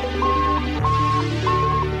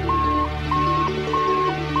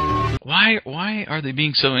 Why are they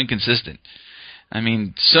being so inconsistent? I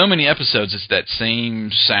mean, so many episodes, it's that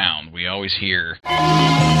same sound we always hear.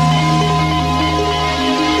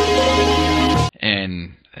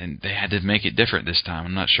 And they had to make it different this time.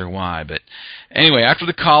 I'm not sure why. But anyway, after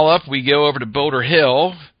the call-up, we go over to Boulder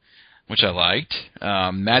Hill, which I liked.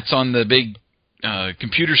 Matt's on the big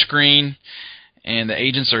computer screen, and the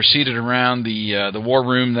agents are seated around the war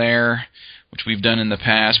room there, which we've done in the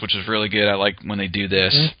past, which is really good. I like when they do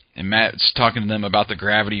this. Mm-hmm. And Matt's talking to them about the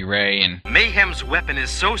gravity ray. And Mayhem's weapon is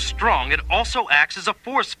so strong it also acts as a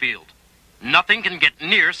force field. Nothing can get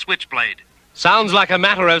near Switchblade. Sounds like a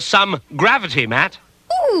matter of some gravity, Matt.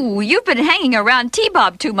 Ooh, you've been hanging around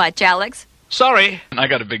T-Bob too much, Alex. Sorry. I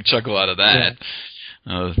got a big chuckle out of that.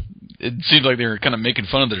 Yeah. It seemed like they were kind of making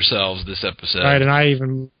fun of themselves this episode. Right, and I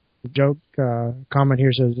even comment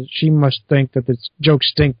here says that she must think that this joke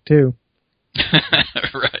stink too.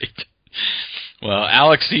 Right. Well,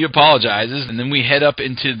 Alex, he apologizes, and then we head up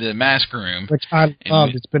into the mask room. Which I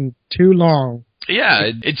loved. It's been too long. Yeah,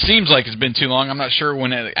 it seems like it's been too long. I'm not sure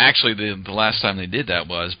when actually the last time they did that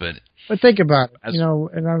was, but think about it.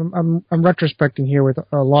 And I'm retrospecting here with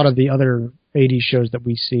a lot of the other 80s shows that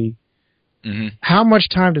we see. Mm-hmm. How much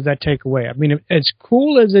time does that take away? I mean, as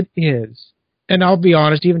cool as it is, and I'll be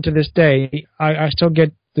honest, even to this day, I still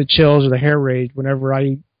get the chills or the hair raised whenever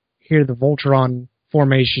I hear the Voltron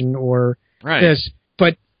formation or this.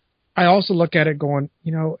 But I also look at it going,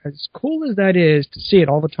 as cool as that is to see it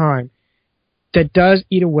all the time, that does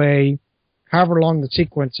eat away however long the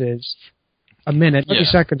sequence is, a minute, 30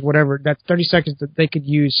 seconds, whatever. That's 30 seconds that they could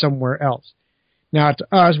use somewhere else. Now,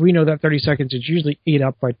 to us, we know that 30 seconds is usually eat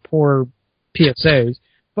up by poor PSAs.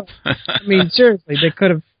 But, I mean, seriously, they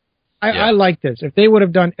could have... I like this. If they would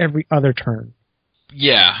have done every other turn.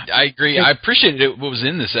 Yeah, I agree. I appreciated what was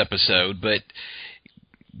in this episode, but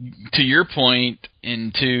to your point,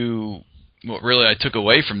 and to what really I took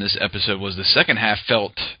away from this episode was the second half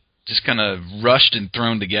felt just kind of rushed and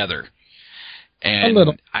thrown together. And a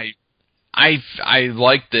little. I I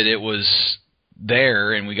liked that it was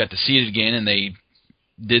there, and we got to see it again, and they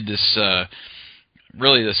did this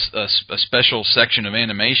really a special section of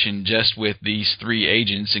animation just with these 3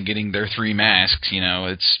 agents and getting their 3 masks.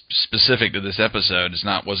 It's specific to this episode.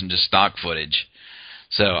 Wasn't just stock footage.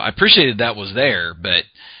 So I appreciated that was there, but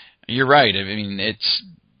you're right. I mean,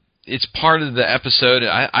 it's part of the episode.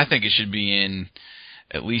 I think it should be in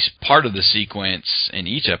at least part of the sequence in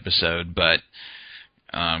each episode, but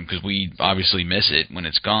because we obviously miss it when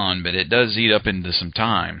it's gone, but it does eat up into some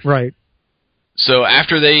time. Right. So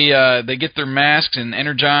after they get their masks and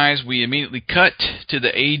energize, we immediately cut to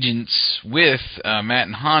the agents with Matt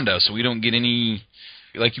and Hondo, so we don't get any,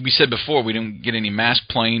 like we said before, we don't get any mask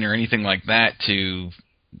plane or anything like that to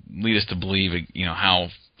lead us to believe, how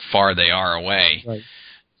far they are away. Right.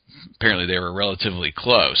 Apparently they were relatively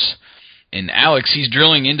close. And Alex, he's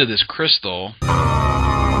drilling into this crystal.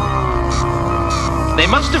 They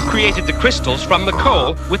must have created the crystals from the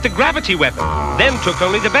coal with the gravity weapon, then took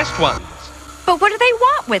only the best ones. But what do they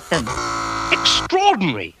want with them?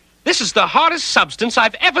 Extraordinary. This is the hardest substance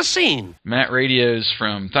I've ever seen. Matt radios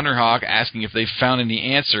from Thunderhawk asking if they've found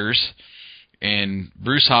any answers, and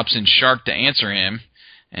Bruce hops in shark to answer him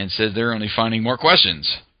and says they're only finding more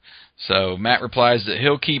questions. So Matt replies that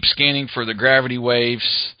he'll keep scanning for the gravity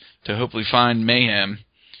waves to hopefully find Mayhem,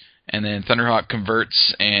 and then Thunderhawk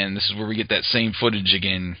converts, and this is where we get that same footage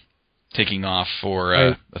again ticking off for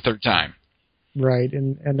a 3rd time. Right,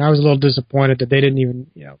 and I was a little disappointed that they didn't even,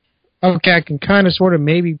 okay, I can kind of sort of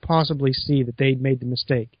maybe possibly see that they made the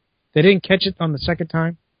mistake. They didn't catch it on the 2nd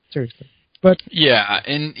time? Seriously. But yeah,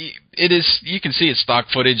 and it is, you can see it's stock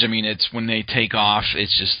footage. I mean, it's when they take off,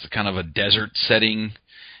 it's just kind of a desert setting.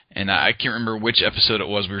 And I can't remember which episode it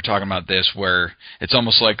was we were talking about this, where it's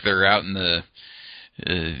almost like they're out in the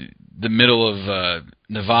middle of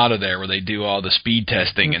Nevada there, where they do all the speed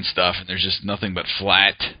testing and stuff, and there's just nothing but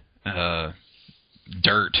flat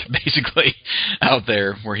dirt, basically, out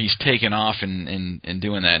there where he's taking off and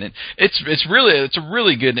doing that. And it's a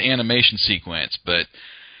really good animation sequence, but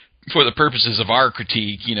for the purposes of our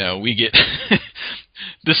critique, we get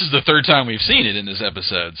this is the 3rd time we've seen it in this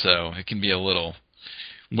episode, so it can be a little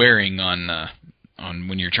wearing on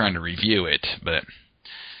when you're trying to review it. But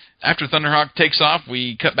after Thunderhawk takes off,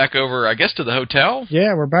 we cut back over, I guess, to the hotel.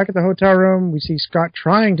 Yeah, we're back at the hotel room. We see Scott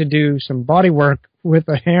trying to do some body work with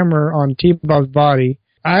a hammer on T-Bob's body.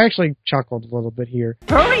 I actually chuckled a little bit here.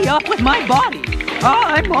 Hurry up with my body.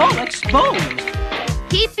 I'm all exposed.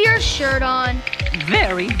 Keep your shirt on.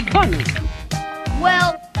 Very funny.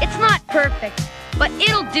 Well, it's not perfect, but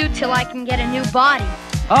it'll do till I can get a new body.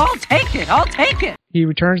 I'll take it. He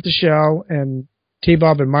returns the show, and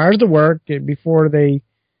T-Bob admires the work before they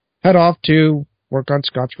head off to work on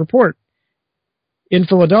Scott's report. In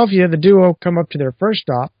Philadelphia, the duo come up to their first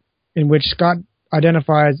stop, in which Scott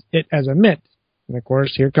identifies it as a mint. And of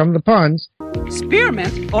course, here come the puns.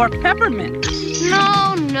 Spearmint or peppermint?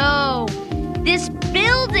 No. This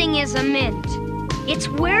building is a mint. It's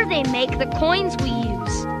where they make the coins we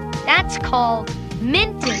use. That's called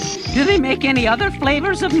minting. Do they make any other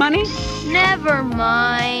flavors of money? Never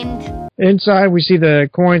mind. Inside, we see the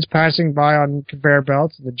coins passing by on conveyor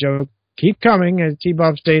belts. The joke keep coming as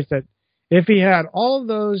T-Bob states that if he had all of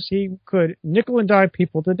those, he could nickel and dime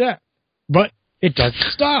people to death. But it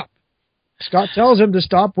doesn't stop. Scott tells him to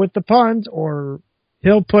stop with the puns or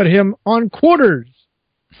he'll put him on quarters.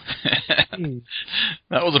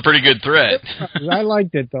 That was a pretty good threat. I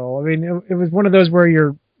liked it, though. I mean, it was one of those where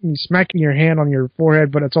you're smacking your hand on your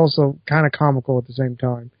forehead, but it's also kind of comical at the same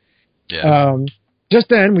time. Yeah. Just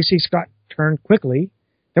then, we see Scott turn quickly.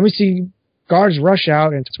 Then we see guards rush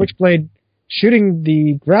out and Switchblade shooting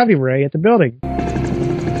the gravity ray at the building.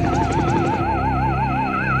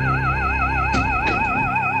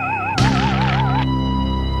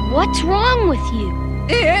 What's wrong with you?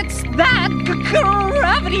 It's that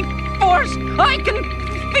gravity force. I can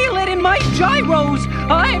feel it in my gyros.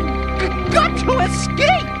 I've got to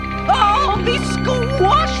escape. I'll be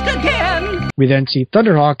squashed again. We then see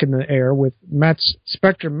Thunderhawk in the air with Matt's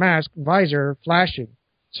Spectre mask visor flashing.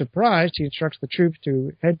 Surprised, he instructs the troops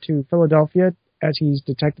to head to Philadelphia as he's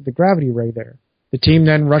detected the gravity ray there. The team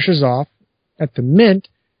then rushes off. At the Mint,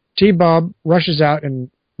 T-Bob rushes out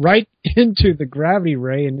and right into the gravity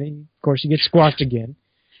ray, and of course he gets squashed again.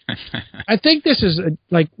 I think this is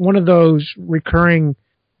like one of those recurring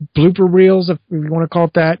blooper reels, if you want to call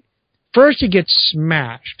it that. First he gets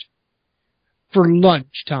smashed for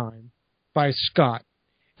lunchtime by Scott,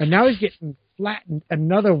 and now he's getting flattened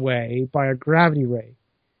another way by a gravity ray.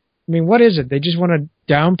 I mean, what is it? They just want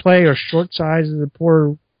to downplay or short size the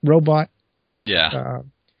poor robot? Yeah.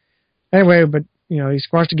 Anyway, but he's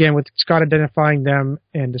squashed again with Scott identifying them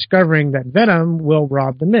and discovering that Venom will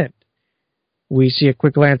rob the Mint. We see a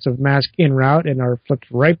quick glance of Mask en route and are flipped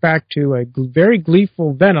right back to a very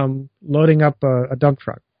gleeful Venom loading up a dump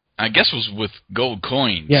truck. I guess it was with gold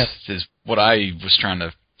coins. Yes. Is what I was trying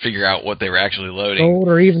to figure out what they were actually loading. Gold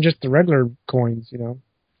or even just the regular coins,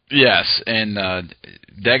 Yes, and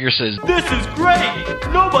Dagger says, "This is great!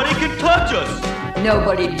 Nobody can touch us!"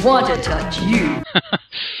 Nobody'd want to touch you.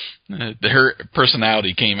 Her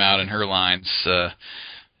personality came out in her lines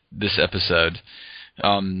this episode.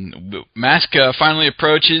 Mask finally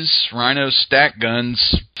approaches. Rhino's stack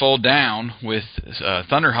guns fall down with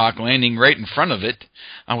Thunderhawk landing right in front of it.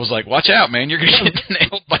 I was like, watch out, man, you're going to get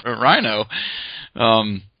nailed by a Rhino.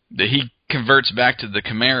 He converts back to the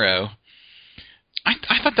Camaro.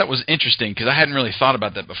 I thought that was interesting because I hadn't really thought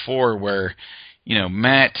about that before where,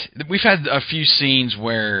 Matt, we've had a few scenes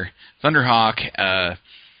where Thunderhawk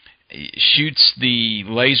shoots the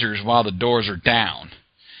lasers while the doors are down.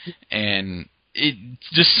 And it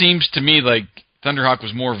just seems to me like Thunderhawk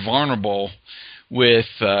was more vulnerable with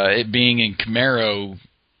it being in Camaro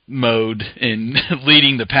mode and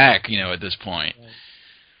leading the pack, at this point.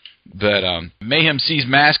 But Mayhem sees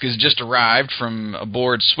Mask has just arrived from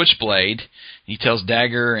aboard Switchblade. He tells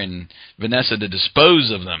Dagger and Vanessa to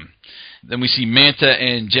dispose of them. Then we see Manta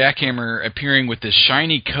and Jackhammer appearing with this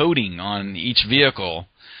shiny coating on each vehicle.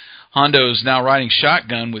 Hondo's now riding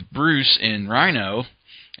shotgun with Bruce and Rhino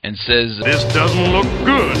and says, "This doesn't look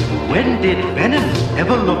good." When did Venom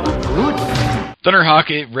ever look good?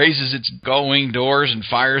 Thunderhawk raises its gull-wing doors and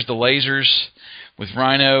fires the lasers with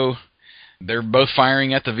Rhino. They're both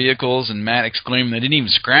firing at the vehicles, and Matt exclaiming they didn't even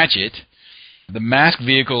scratch it. The Mask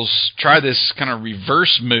vehicles try this kind of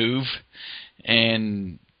reverse move,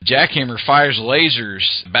 and Jackhammer fires lasers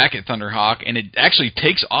back at Thunderhawk, and it actually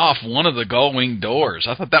takes off one of the gull-wing doors.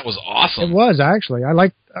 I thought that was awesome. It was, actually. I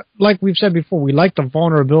like we've said before, we like the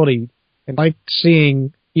vulnerability, and like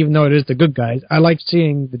seeing, even though it is the good guys, I like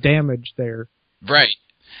seeing the damage there. Right.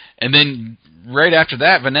 And then right after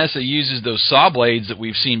that, Vanessa uses those saw blades that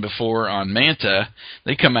we've seen before on Manta.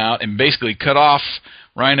 They come out and basically cut off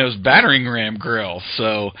Rhino's battering ram grill.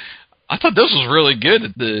 So I thought this was really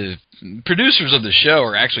good. The producers of the show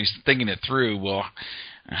are actually thinking it through. Well,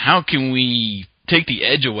 how can we take the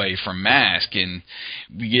edge away from Mask? And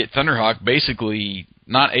we get Thunderhawk basically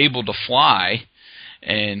not able to fly,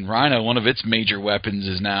 and Rhino, one of its major weapons,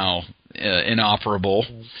 is now inoperable.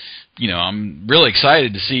 I'm really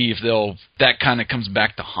excited to see if that kind of comes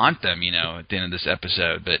back to haunt them, at the end of this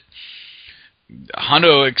episode. But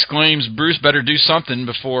Hondo exclaims Bruce better do something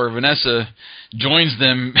before Vanessa joins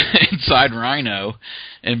them inside Rhino.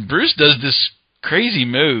 And Bruce does this crazy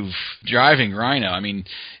move driving Rhino. I mean,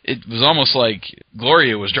 it was almost like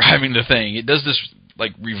Gloria was driving the thing. It does this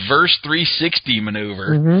like reverse 360 maneuver.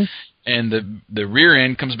 Mm-hmm. And the rear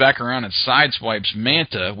end comes back around and sideswipes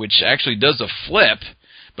Manta, which actually does a flip,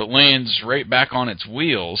 but lands right back on its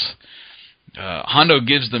wheels. Hondo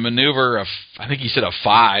gives the maneuver I think he said a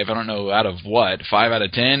 5. I don't know out of what, 5 out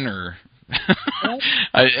of 10 or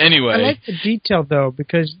anyway. I like the detail though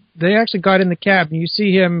because they actually got in the cab and you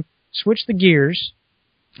see him switch the gears.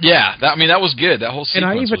 Yeah, that was good. That whole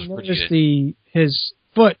sequence was pretty good. And I even noticed his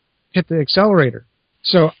foot hit the accelerator.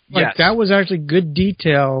 So yes. That was actually good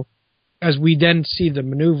detail as we then see the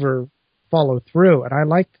maneuver follow through, and I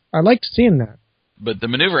liked seeing that. But the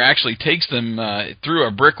maneuver actually takes them through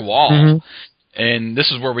a brick wall, mm-hmm. and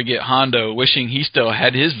this is where we get Hondo wishing he still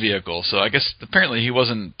had his vehicle. So I guess apparently he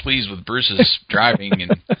wasn't pleased with Bruce's driving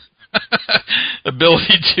and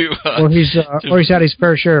ability to. Or he's had his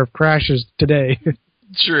fair share of crashes today.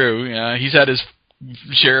 True. Yeah, he's had his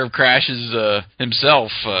share of crashes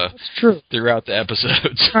himself. That's true. Throughout the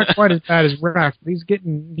episodes. Not quite as bad as Rack, but he's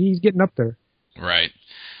getting up there. Right.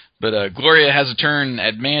 But Gloria has a turn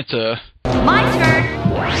at Manta. My turn.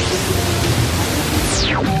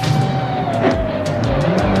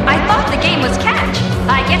 I thought the game was catch.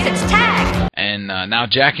 I guess it's tag. And now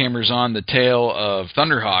Jackhammer's on the tail of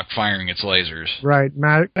Thunderhawk firing its lasers. Right.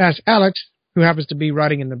 Matt asked Alex, who happens to be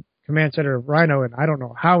riding in the command center of Rhino, and I don't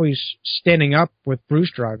know how he's standing up with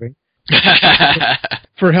Bruce driving,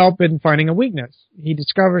 for help in finding a weakness. He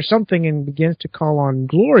discovers something and begins to call on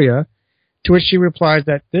Gloria, to which she replies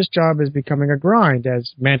that this job is becoming a grind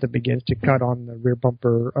as Manta begins to cut on the rear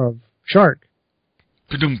bumper of Shark.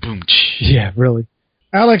 Yeah, really.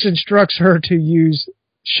 Alex instructs her to use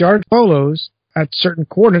Shark bolos at certain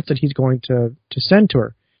coordinates that he's going to send to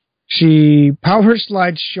her. She power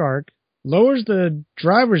slides Shark, lowers the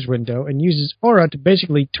driver's window, and uses Aura to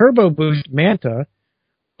basically turbo boost Manta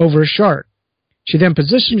over Shark. She then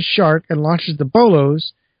positions Shark and launches the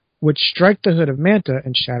bolos which strike the hood of Manta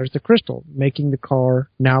and shatters the crystal, making the car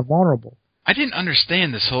now vulnerable. I didn't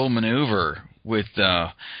understand this whole maneuver with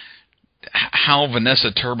how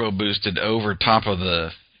Vanessa turbo boosted over top of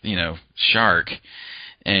the, shark.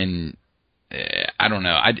 And I don't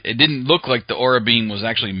know. It didn't look like the aura beam was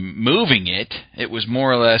actually moving it. It was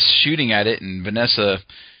more or less shooting at it, and Vanessa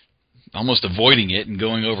almost avoiding it and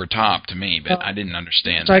going over top to me. But I didn't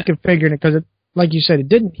understand that. I could figure it because, like you said, it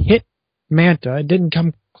didn't hit Manta. It didn't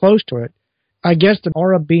come close to it. I guess the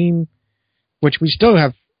aura beam, which we still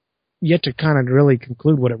have yet to kind of really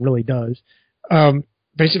conclude what it really does,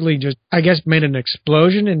 basically just, I guess, made an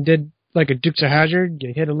explosion and did like a Dukes of Hazzard.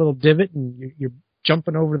 You hit a little divot and you're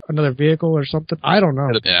jumping over another vehicle or something. I don't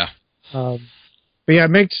know. Yeah. But yeah,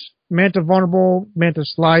 it makes Manta vulnerable. Manta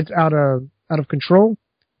slides out of control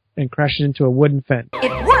and crashes into a wooden fence.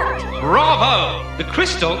 It worked! Bravo! The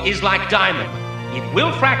crystal is like diamond. It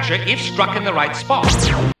will fracture if struck in the right spot.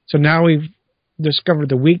 So now we've discovered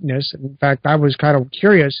the weakness. In fact, I was kind of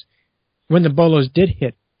curious when the bolos did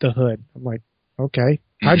hit the hood. I'm like, okay,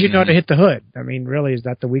 how'd you know to hit the hood? I mean, really, is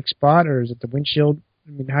that the weak spot or is it the windshield?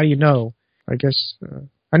 I mean, how do you know? I guess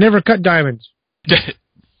I never cut diamonds.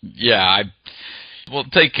 Yeah, we'll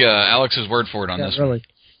take Alex's word for it on this really. one.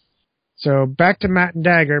 So back to Matt and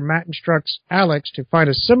Dagger. Matt instructs Alex to find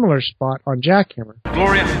a similar spot on Jackhammer.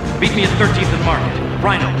 Gloria, meet me at 13th and Market.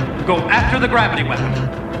 Rhino, go after the gravity weapon.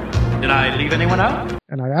 Did I leave anyone out?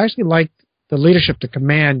 And I actually liked the leadership, the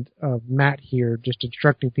command of Matt here, just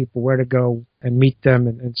instructing people where to go and meet them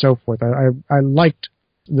and so forth. I liked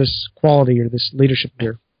this quality or this leadership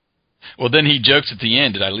here. Well, then he jokes at the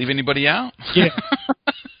end, did I leave anybody out? Yeah.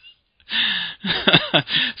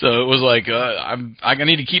 So it was like, I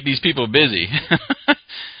need to keep these people busy.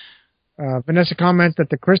 Vanessa comments that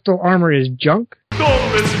the crystal armor is junk.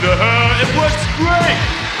 Don't listen to her. It works great.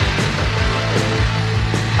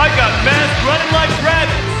 I got masks running like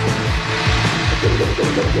rabbits.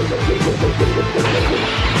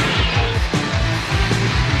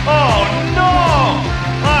 Oh, no.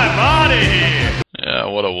 I'm out of here. Yeah,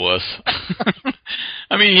 what a wuss.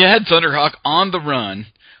 I mean, you had Thunderhawk on the run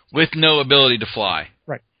with no ability to fly.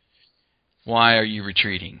 Right. Why are you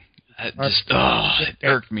retreating? It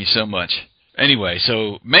irked me so much. Anyway,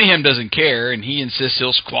 so Mayhem doesn't care, and he insists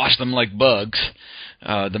he'll squash them like bugs.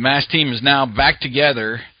 The mass team is now back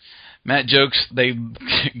together. Matt jokes they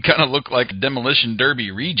kind of look like Demolition Derby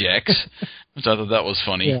rejects, which I thought that was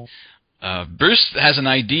funny. Yeah. Bruce has an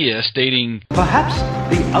idea stating, perhaps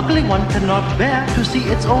the ugly one cannot bear to see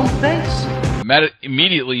its own face. Matt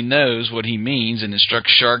immediately knows what he means and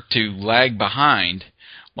instructs Shark to lag behind,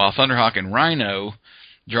 while Thunderhawk and Rhino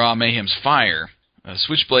draw Mayhem's fire.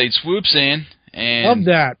 Switchblade swoops in and... Love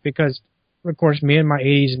that, because, of course, me and my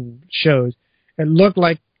 80s and shows, it looked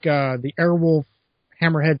like the Airwolf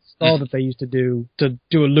Hammerhead stall that they used to do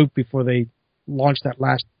a loop before they launched that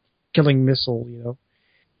last killing missile,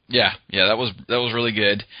 Yeah, that was really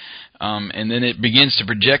good. And then it begins to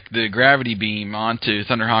project the gravity beam onto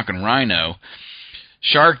Thunderhawk and Rhino.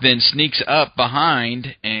 Shark then sneaks up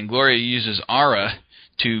behind, and Gloria uses Aura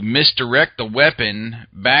to misdirect the weapon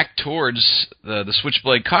back towards the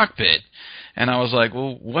Switchblade cockpit. And I was like,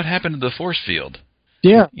 well, what happened to the force field?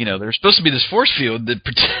 Yeah. There's supposed to be this force field that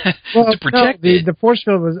to protect it. The force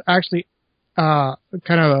field was actually kind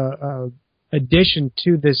of a addition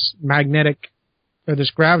to this magnetic or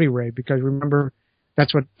this gravity ray, because remember,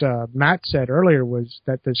 that's what Matt said earlier, was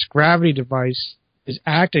that this gravity device is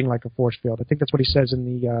acting like a force field. I think that's what he says in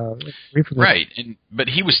the briefing. Right, but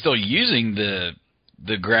he was still using the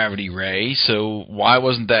gravity ray, so why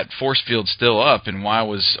wasn't that force field still up, and why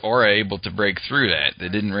was Aura able to break through that? It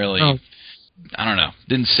didn't really, I don't know,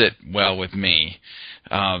 didn't sit well with me.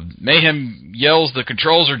 Mayhem yells the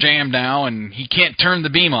controls are jammed now, and he can't turn the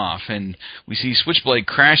beam off, and we see Switchblade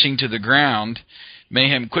crashing to the ground.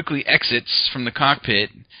 Mayhem quickly exits from the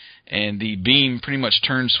cockpit, and the beam pretty much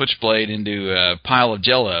turns Switchblade into a pile of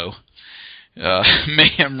jello.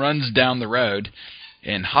 Mayhem runs down the road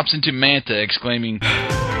and hops into Manta, exclaiming,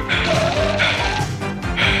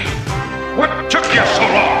 "What took you so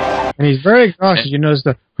long?" And he's very cautious. You notice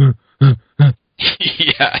the...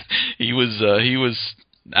 Yeah, he was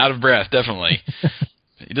out of breath, definitely.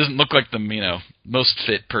 He doesn't look like the most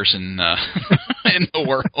fit person in the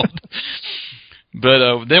world.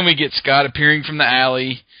 But then we get Scott appearing from the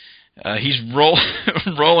alley. He's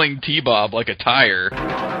rolling T-Bob like a tire.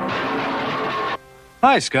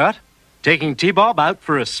 Hi, Scott. Taking T-Bob out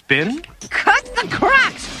for a spin? Cut the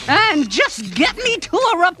cracks and just get me to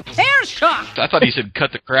a repair shop. I thought he said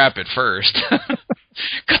cut the crap at first.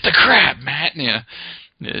 Cut the crap, Matt. Yeah,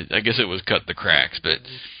 I guess it was cut the cracks, but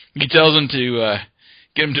he tells him to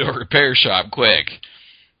get him to a repair shop quick.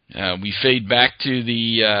 We fade back to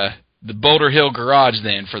the Boulder Hill garage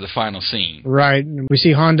then for the final scene. Right. And we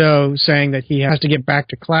see Hondo saying that he has to get back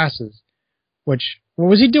to classes, which, what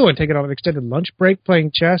was he doing? Taking an extended lunch break,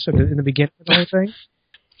 playing chess in the beginning of the whole thing?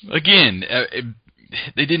 Again,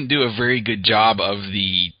 they didn't do a very good job of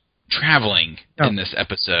the traveling in this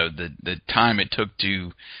episode. The time it took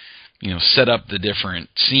to, set up the different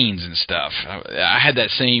scenes and stuff. I had that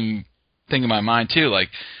same thing in my mind too. Like,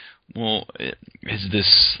 well, is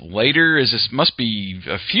this later? Must be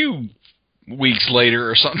a few weeks later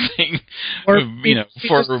or something? Or,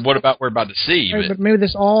 for what about we're about to see? But maybe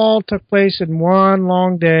this all took place in one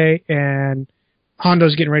long day, and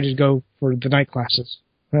Hondo's getting ready to go for the night classes.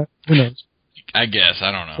 Who knows? I guess.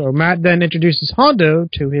 I don't know. So Matt then introduces Hondo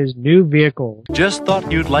to his new vehicle. Just thought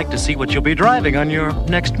you'd like to see what you'll be driving on your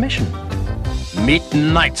next mission. Meet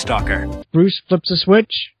Night Stalker. Bruce flips a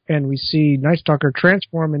switch, and we see Night Stalker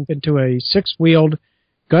transform into a 6-wheeled,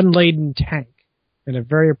 gun-laden tank. And a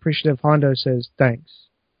very appreciative Hondo says thanks,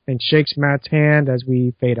 and shakes Matt's hand as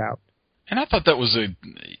we fade out. And I thought that was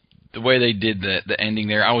the way they did the ending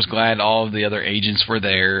there. I was glad all of the other agents were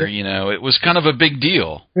there. It was kind of a big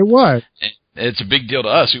deal. It was. It's a big deal to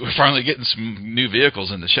us. We're finally getting some new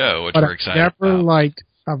vehicles in the show, which we're excited about. I never liked,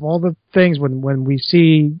 of all the things, when we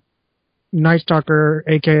see Night Stalker,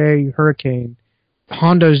 a.k.a. Hurricane,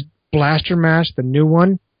 Hondo's blaster mask, the new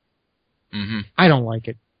one, I don't like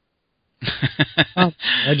it.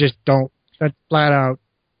 I just don't. That's flat out.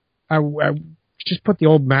 I just put the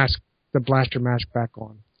old mask, the blaster mask, back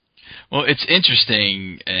on. Well, it's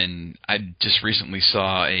interesting, and I just recently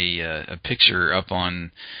saw a picture up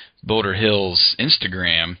on Boulder Hill's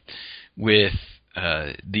Instagram with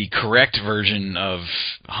the correct version of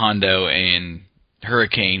Hondo and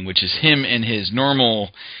Hurricane, which is him in his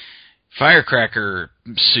normal firecracker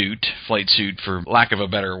suit, flight suit for lack of a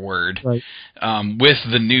better word, right. With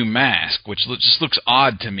the new mask, which just looks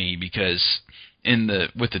odd to me because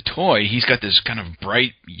with the toy, he's got this kind of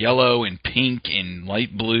bright yellow and pink and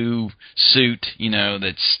light blue suit,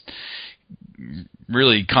 that's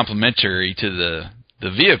really complementary to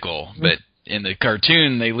the vehicle. But in the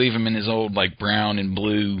cartoon, they leave him in his old brown and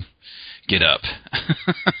blue get-up.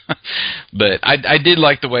 But I did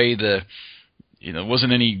like the way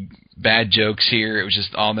wasn't any bad jokes here. It was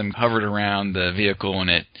just all of them hovered around the vehicle and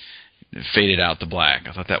it faded out to black.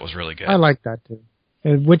 I thought that was really good. I like that too.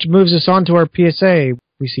 And which moves us on to our PSA.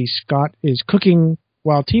 We see Scott is cooking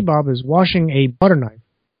while T-Bob is washing a butter knife.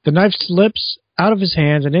 The knife slips out of his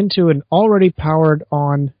hands and into an already powered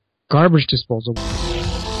on garbage disposal.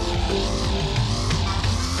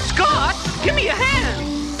 Scott, give me a hand!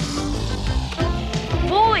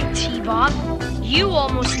 Boy, T-Bob, you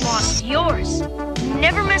almost lost yours.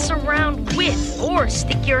 Never mess around with or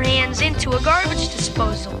stick your hands into a garbage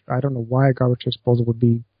disposal. I don't know why a garbage disposal would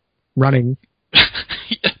be running.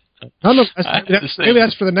 No, maybe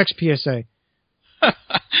that's for the next PSA. I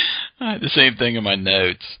had the same thing in my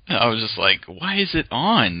notes. I was just like, why is it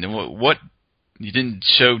on? What? You didn't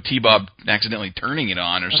show T-Bob accidentally turning it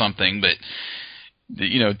on or something, but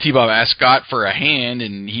T-Bob asked Scott for a hand,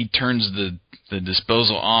 and he turns the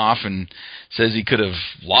disposal off and says he could have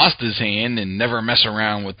lost his hand and never mess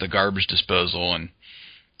around with the garbage disposal. And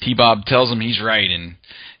T-Bob tells him he's right, and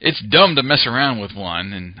it's dumb to mess around with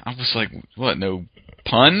one. And I was like, what, no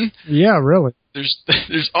pun? Yeah, really.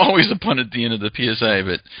 There's always a pun at the end of the PSA,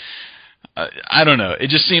 but I don't know. It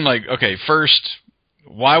just seemed like, okay, first,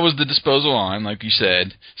 why was the disposal on, like you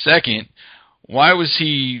said? Second, why was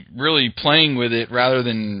he really playing with it rather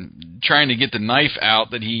than trying to get the knife out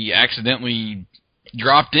that he accidentally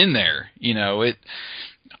dropped in there? If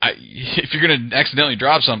you're going to accidentally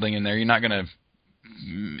drop something in there, you're not going to,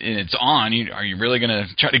 and it's on, are you really going to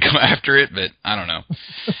try to go after it? But I don't know.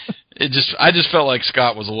 I just felt like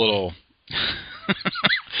Scott was a little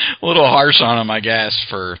harsh on him, I guess,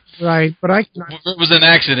 for... Right, but it was an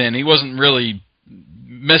accident. He wasn't really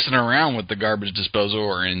messing around with the garbage disposal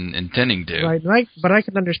or intending to. Right, but I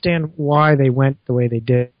can understand why they went the way they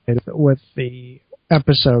did with the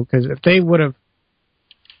episode, because if they would have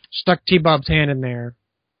stuck T-Bob's hand in there,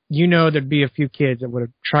 there'd be a few kids that would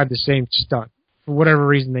have tried the same stunt. For whatever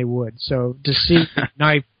reason they would. So to see the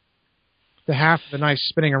knife, the half of the knife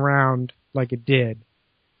spinning around like it did,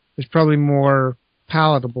 was probably more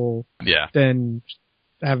palatable than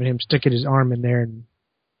having him stick his arm in there and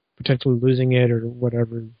potentially losing it or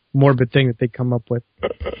whatever morbid thing that they come up with.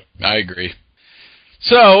 I agree.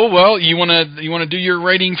 So, well, you wanna do your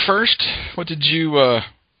rating first? What did you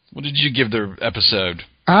give the episode?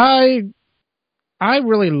 I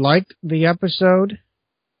really liked the episode,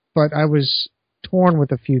 but I was torn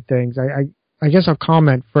with a few things. I guess I'll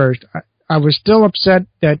comment first. I was still upset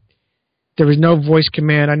that there was no voice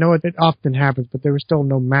command. I know it often happens, but there was still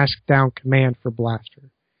no mask down command for Blaster.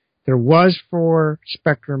 There was for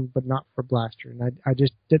Spectrum, but not for Blaster, and I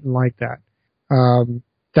just didn't like that.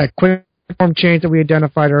 That quick form change that we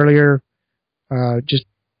identified earlier,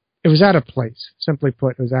 it was out of place. Simply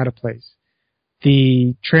put, it was out of place.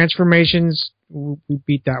 The transformations, we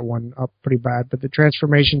beat that one up pretty bad, but the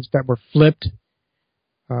transformations that were flipped,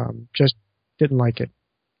 just didn't like it.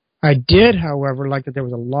 I did, however, like that there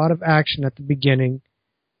was a lot of action at the beginning.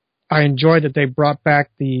 I enjoyed that they brought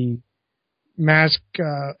back the mask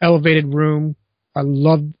elevated room. I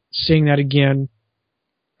loved seeing that again.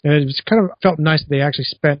 And it was kind of felt nice that they actually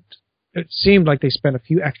it seemed like they spent a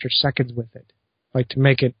few extra seconds with it. Like to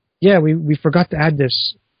make it, we forgot to add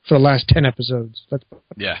this for the last 10 episodes.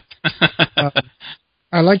 Yeah.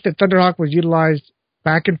 I like that Thunderhawk was utilized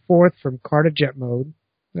back and forth from car to jet mode.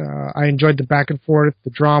 I enjoyed the back and forth, the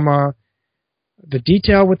drama, the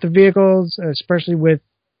detail with the vehicles, especially with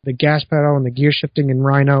the gas pedal and the gear shifting in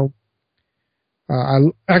Rhino. I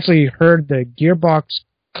actually heard the gearbox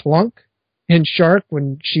clunk in Shark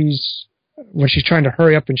when she's trying to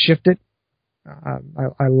hurry up and shift it.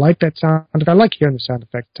 I like that sound. I like hearing the sound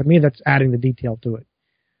effect. To me, that's adding the detail to it.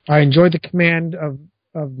 I enjoyed the command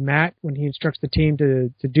of Matt when he instructs the team to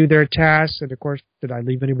do their tasks. And of course, did I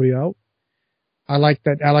leave anybody out? I like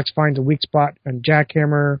that Alex finds a weak spot on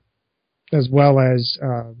Jackhammer, as well as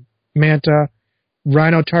Manta.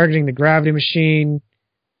 Rhino targeting the gravity machine.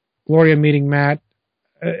 Gloria meeting Matt.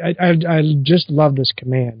 I just love this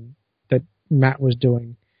command that Matt was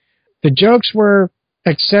doing. The jokes were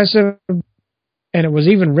excessive, and it was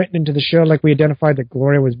even written into the show, like we identified that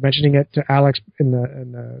Gloria was mentioning it to Alex in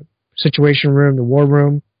the situation room, the war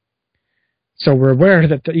room. So we're aware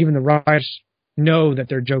that even the writers know that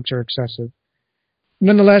their jokes are excessive.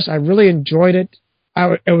 Nonetheless, I really enjoyed it.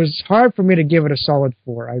 It was hard for me to give it a solid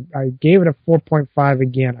 4. I gave it a 4.5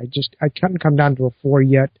 again. I couldn't come down to a 4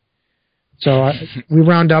 yet. So we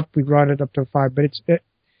brought it up to a 5. But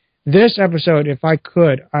this episode, if I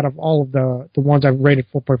could, out of all of the ones I've rated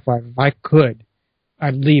 4.5, if I could,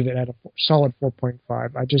 I'd leave it at a solid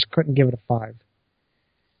 4.5. I just couldn't give it a 5.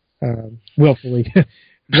 Willfully.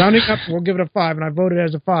 Rounding up, we'll give it a 5, and I voted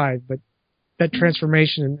as a 5, but that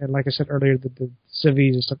transformation, and like I said earlier, the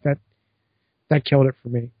civvies and stuff, that killed it for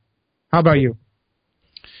me. How about you?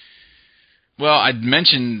 Well, I'd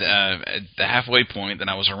mentioned at the halfway point that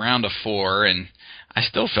I was around a 4, and I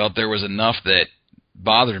still felt there was enough that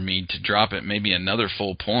bothered me to drop it maybe another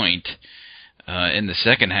full point in the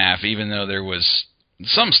second half, even though there was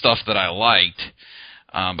some stuff that I liked.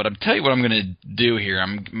 But I'll tell you what I'm going to do here. I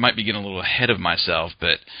might be getting a little ahead of myself,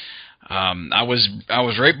 but I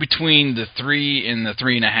was right between the 3 and the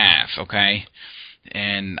 3.5, okay?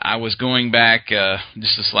 And I was going back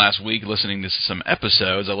just this last week listening to some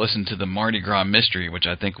episodes. I listened to the Mardi Gras Mystery, which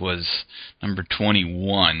I think was number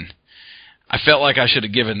 21. I felt like I should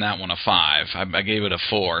have given that one a 5. I gave it a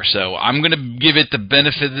 4. So I'm going to give it the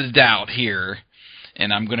benefit of the doubt here,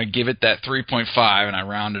 and I'm going to give it that 3.5, and I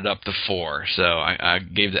rounded up to 4. So I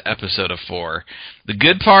gave the episode a 4. The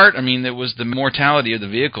good part, it was the mortality of the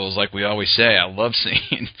vehicles, like we always say. I love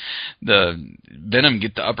seeing the Venom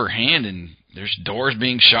get the upper hand, and there's doors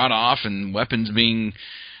being shot off and weapons being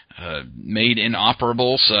made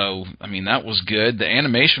inoperable. So, that was good. The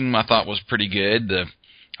animation, I thought, was pretty good.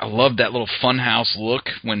 I loved that little funhouse look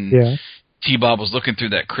when T-Bob was looking through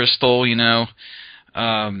that crystal,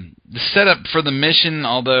 The setup for the mission,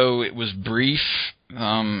 although it was brief,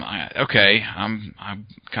 I'm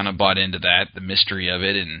kind of bought into that, the mystery of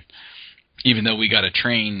it, and even though we got to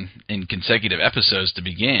train in consecutive episodes to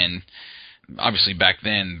begin, obviously back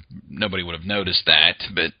then nobody would have noticed that,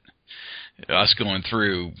 but us going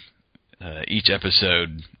through each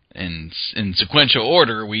episode in sequential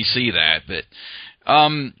order, we see that. But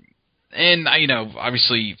and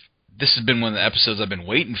obviously this has been one of the episodes I've been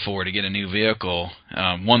waiting for to get a new vehicle,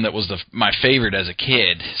 one that was my favorite as a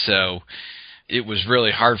kid, so it was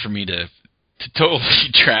really hard for me to totally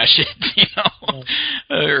trash it,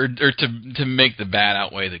 or to make the bad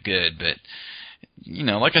outweigh the good. But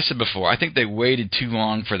like I said before, I think they waited too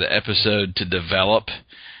long for the episode to develop,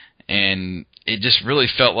 and it just really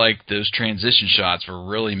felt like those transition shots were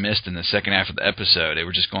really missed in the second half of the episode. They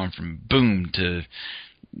were just going from boom to,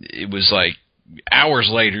 it was like hours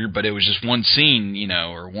later, but it was just one scene,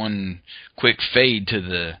 or one quick fade to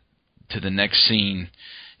the next scene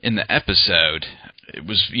in the episode. It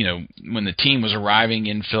was, when the team was arriving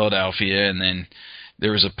in Philadelphia, and then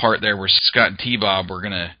there was a part there where Scott and T-Bob were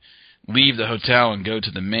going to leave the hotel and go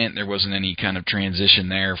to the Mint. There wasn't any kind of transition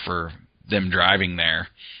there for them driving there.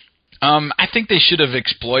 I think they should have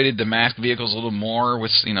exploited the masked vehicles a little more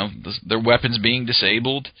with, their weapons being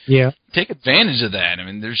disabled. Yeah. Take advantage of that. I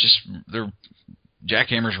mean, their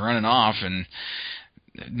jackhammers running off and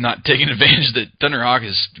not taking advantage that Thunderhawk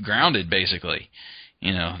is grounded, basically.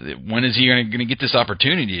 When is he going to get this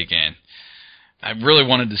opportunity again? I really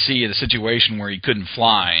wanted to see a situation where he couldn't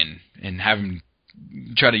fly and have him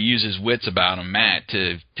try to use his wits about him, Matt,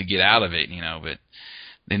 to get out of it, but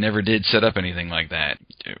they never did set up anything like that.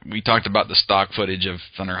 We talked about the stock footage of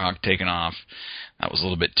Thunderhawk taking off. That was a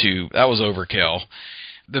little bit that was overkill.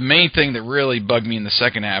 The main thing that really bugged me in the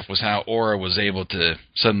second half was how Aura was able to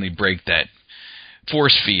suddenly break that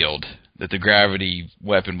force field that the gravity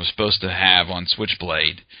weapon was supposed to have on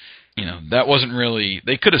Switchblade. That wasn't really...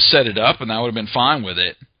 They could have set it up, and I would have been fine with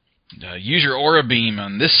it. Use your Aura Beam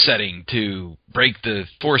on this setting to break the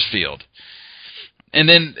force field. And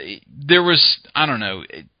then there was... I don't know.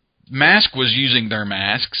 Mask was using their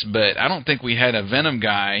masks, but I don't think we had a Venom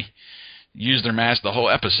guy use their mask the whole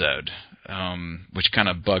episode, which kind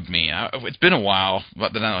of bugged me. It's been a while,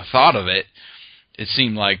 but then I thought of it. It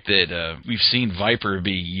seemed like that we've seen Viper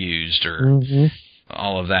be used or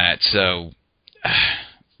all of that. So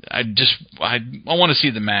I want to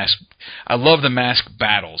see the mask. I love the mask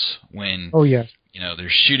battles when they're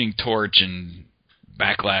shooting Torch and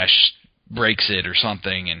Backlash breaks it or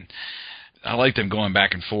something, and I like them going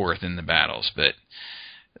back and forth in the battles. But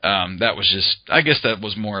that was just, I guess that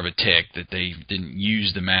was more of a tick that they didn't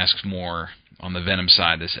use the masks more on the Venom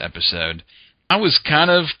side this episode. I was kind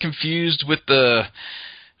of confused with the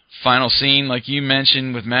final scene, like you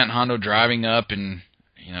mentioned, with Matt and Hondo driving up, and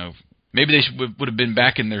maybe they would have been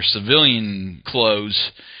back in their civilian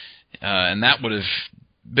clothes, and that would have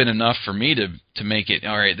been enough for me to make it,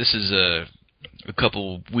 all right, this is a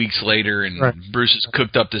couple weeks later, and Bruce has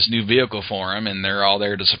cooked up this new vehicle for him, and they're all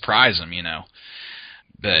there to surprise him,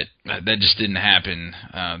 But that just didn't happen.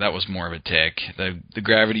 That was more of a tick. The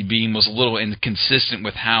gravity beam was a little inconsistent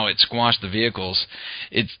with how it squashed the vehicles.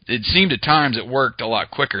 It seemed at times it worked a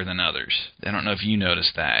lot quicker than others. I don't know if you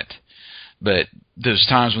noticed that. But those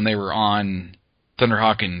times when they were on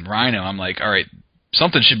Thunderhawk and Rhino, I'm like, all right,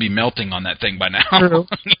 something should be melting on that thing by now.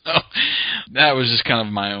 That was just kind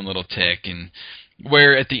of my own little tick. And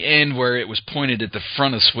where at the end, where it was pointed at the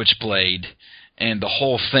front of Switchblade, and the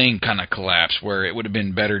whole thing kind of collapsed, where it would have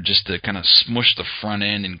been better just to kind of smush the front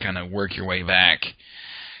end and kind of work your way back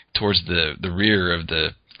towards the rear of the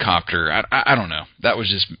copter. I don't know. That was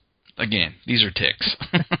just, again, these are ticks.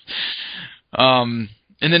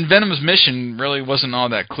 And then Venom's mission really wasn't all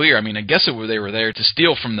that clear. I mean, I guess they were there to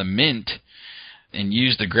steal from the Mint and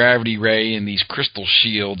use the gravity ray and these crystal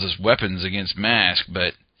shields as weapons against Mask,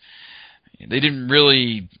 but they didn't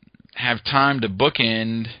really have time to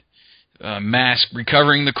bookend Mask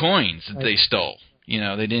recovering the coins that they stole.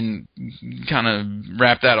 They didn't kind of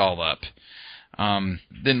wrap that all up.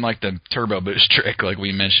 Didn't like the turbo boost trick like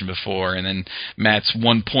we mentioned before, and then Matt's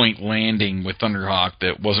 1-point landing with Thunderhawk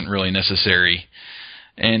that wasn't really necessary.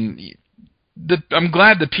 And I'm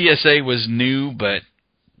glad the PSA was new, but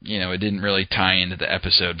it didn't really tie into the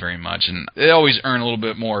episode very much. And they always earn a little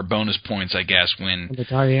bit more bonus points, I guess, when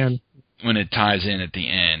it ties in at the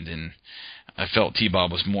end. And I felt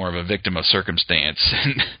T-Bob was more of a victim of circumstance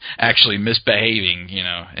and actually misbehaving,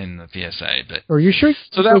 in the PSA. But are you sure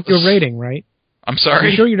you moved your rating, right? I'm sorry? Are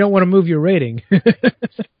you sure you don't want to move your rating? No,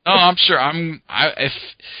 I'm sure.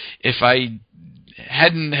 If I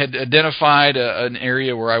hadn't had identified an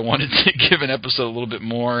area where I wanted to give an episode a little bit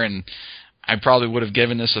more, and I probably would have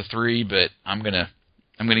given this a 3, but I'm gonna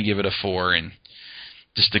give it a 4, and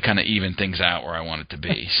just to kind of even things out where I want it to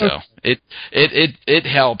be. So it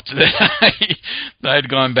helped that I had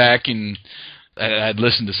gone back and I'd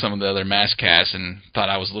listened to some of the other Maskcasts and thought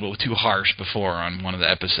I was a little too harsh before on one of the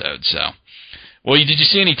episodes. So, well, did you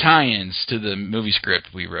see any tie-ins to the movie script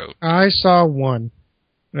we wrote? I saw one.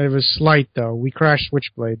 It was slight, though. We crashed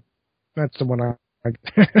Switchblade. That's the one I...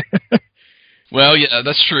 Well, yeah,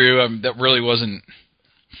 that's true. That really wasn't...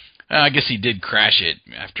 I guess he did crash it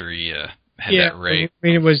after he... had that rate. I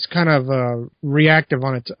mean, it was kind of reactive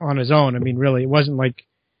on his own. I mean, really, it wasn't like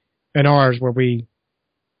in ours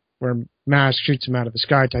where Mask shoots him out of the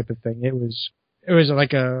sky type of thing. It was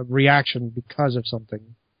like a reaction because of something.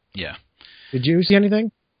 Yeah. Did you see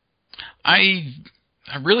anything? I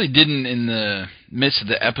really didn't in the midst of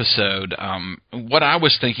the episode. What I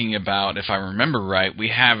was thinking about, if I remember right, we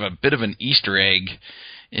have a bit of an Easter egg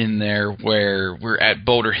in there where we're at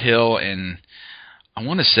Boulder Hill, and I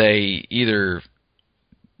want to say either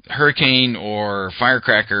Hurricane or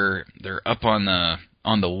Firecracker, they're up on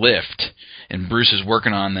the lift, and Bruce is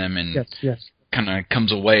working on them, and yes. kind of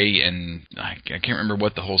comes away, and I can't remember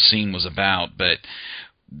what the whole scene was about, but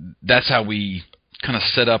that's how we kind of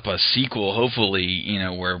set up a sequel, hopefully,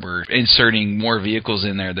 where we're inserting more vehicles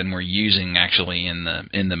in there than we're using actually in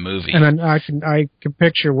the movie. And then I can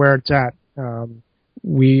picture where it's at.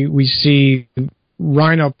 We see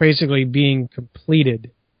Rhino basically being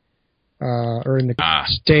completed, or in the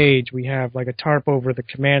stage. We have like a tarp over the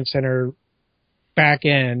command center back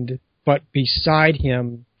end, but beside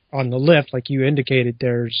him on the lift, like you indicated,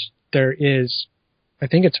 there is, I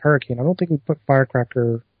think it's Hurricane. I don't think we put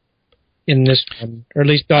Firecracker in this one, or at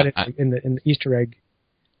least not in the Easter egg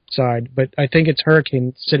side, but I think it's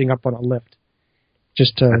Hurricane sitting up on a lift,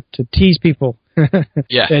 just to tease people.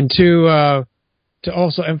 Yeah. And to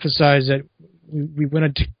also emphasize that we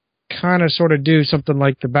wanted to kind of sort of do something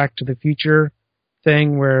like the Back to the Future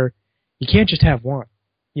thing, where you can't just have one.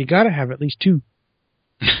 You got to have at least two.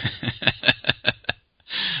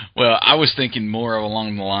 Well, I was thinking more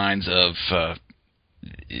along the lines of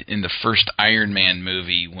in the first Iron Man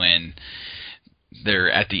movie, when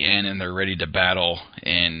they're at the end and they're ready to battle,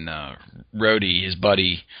 and Rhodey, his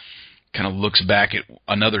buddy, kind of looks back at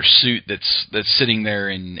another suit that's sitting there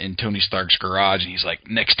in Tony Stark's garage, and he's like,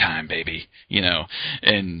 "Next time, baby,"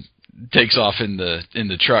 and takes off in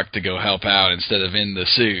the truck to go help out instead of in the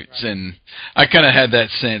suits. And I kind of had that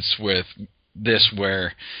sense with this,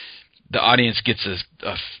 where the audience gets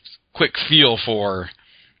a quick feel for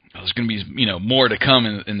there's going to be more to come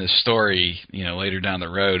in this story later down the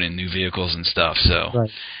road in new vehicles and stuff. So right.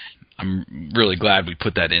 I'm really glad we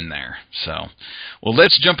put that in there. So, well,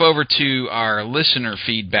 let's jump over to our listener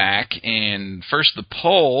feedback. And first, the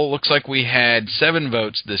poll. Looks like we had 7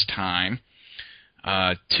 votes this time.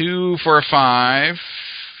 2 for a 5,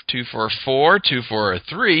 2 for a 4, 2 for a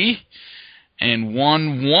 3, and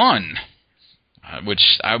 1 won.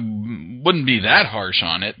 Which I wouldn't be that harsh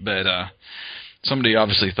on it, but somebody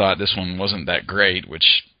obviously thought this one wasn't that great,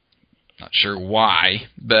 which I'm not sure why.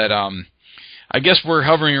 But I guess we're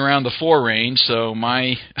hovering around the 4 range, so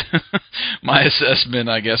my my assessment,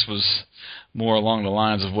 I guess, was more along the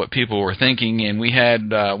lines of what people were thinking. And we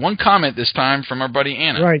had one comment this time from our buddy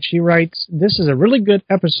Anna. Right, she writes, "This is a really good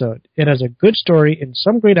episode. It has a good story and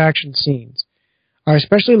some great action scenes. I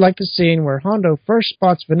especially like the scene where Hondo first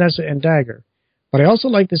spots Vanessa and Dagger. But I also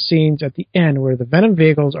like the scenes at the end where the Venom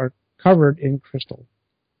vehicles are covered in crystal.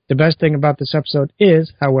 The best thing about this episode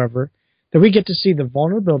is, however, that we get to see the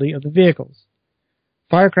vulnerability of the vehicles.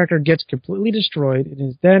 Firecracker gets completely destroyed and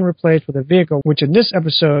is then replaced with a vehicle which in this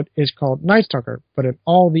episode is called Night Stalker, but in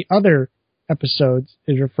all the other episodes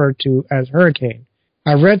is referred to as Hurricane.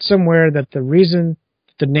 I read somewhere that the reason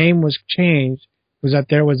the name was changed was that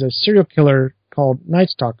there was a serial killer called Night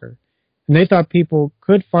Stalker, and they thought people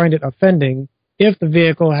could find it offending if the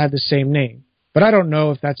vehicle had the same name. But I don't know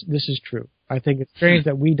if this is true. I think it's strange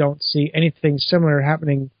that we don't see anything similar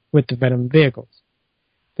happening with the Venom vehicles.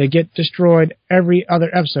 They get destroyed every other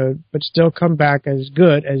episode, but still come back as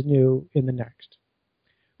good as new in the next."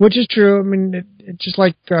 Which is true. I mean, it's just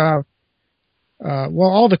like, all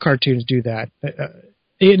the cartoons do that.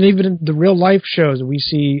 And even in the real life shows, we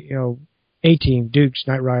see, A-Team, Dukes,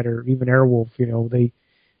 Knight Rider, even Airwolf,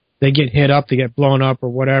 they get hit up, they get blown up or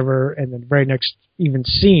whatever, and then the very next even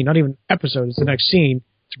scene, not even episode, it's the next scene,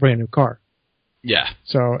 it's a brand new car. Yeah.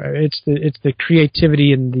 So it's the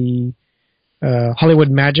creativity and the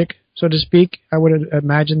Hollywood magic, so to speak. I would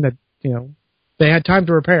imagine that, they had time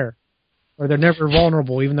to repair, or they're never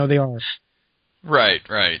vulnerable, even though they are. Right.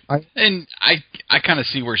 And I kind of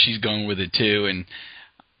see where she's going with it, too, and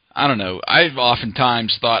I don't know. I've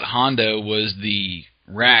oftentimes thought Hondo was the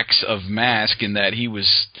Rax of Mask, in that he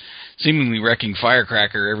was seemingly wrecking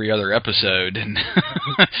Firecracker every other episode, and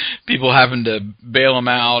people having to bail him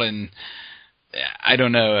out, and I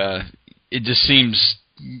don't know. It just seems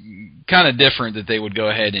kind of different that they would go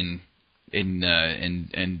ahead and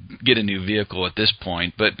get a new vehicle at this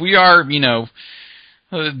point. But we are, over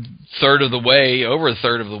a third of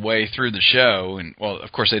the way through the show, and well,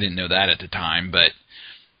 of course they didn't know that at the time, but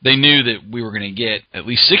they knew that we were going to get at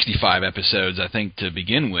least 65 episodes, I think, to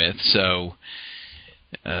begin with. So,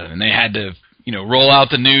 and they had to, roll out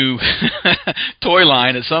the new toy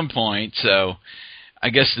line at some point. So, I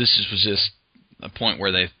guess this was just a point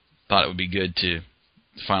where they thought it would be good to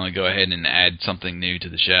finally go ahead and add something new to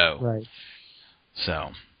the show. Right.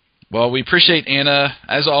 So, well, we appreciate Anna,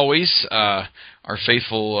 as always, our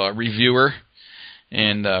faithful reviewer,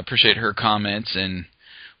 and appreciate her comments, and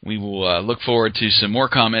we will look forward to some more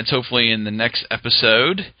comments, hopefully in the next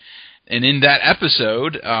episode. And in that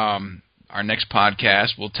episode, our next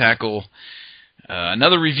podcast, we'll tackle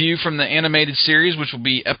another review from the animated series, which will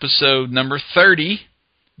be episode number 30,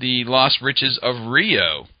 The Lost Riches of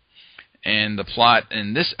Rio. And the plot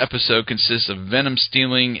in this episode consists of Venom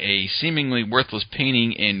stealing a seemingly worthless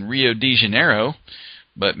painting in Rio de Janeiro,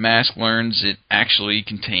 but Mask learns it actually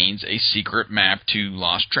contains a secret map to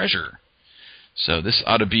lost treasure. So this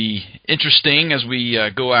ought to be interesting as we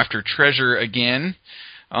go after treasure again.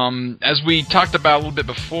 As we talked about a little bit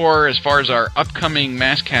before, as far as our upcoming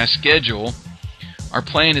Maskcast schedule, our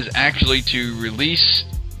plan is actually to release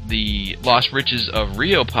the Lost Riches of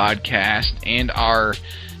Rio podcast and our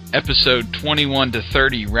episode 21 to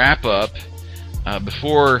 30 wrap-up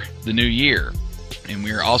before the new year. And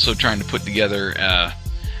we are also trying to put together, I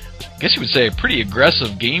guess you would say, a pretty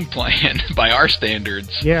aggressive game plan by our standards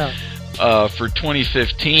for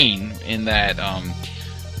 2015, in that our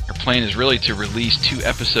plan is really to release 2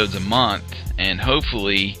 episodes a month, and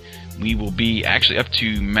hopefully we will be actually up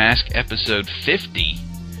to Mask episode 50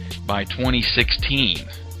 by 2016.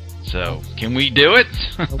 So, can we do it?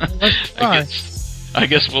 I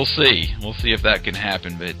guess we'll see. We'll see if that can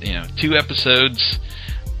happen. But 2 episodes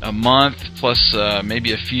a month, plus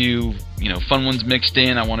maybe a few fun ones mixed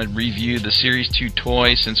in. I want to review the Series 2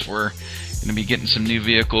 toy, since we're going to be getting some new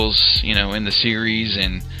vehicles in the series,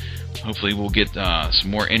 and hopefully we'll get some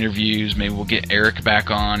more interviews. Maybe we'll get Eric back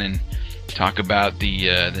on and talk about the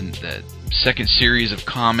second series of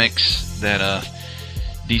comics that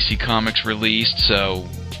DC Comics released. So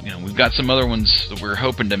we've got some other ones that we're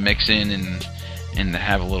hoping to mix in and to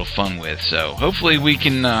have a little fun with. So hopefully we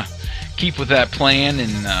can keep with that plan,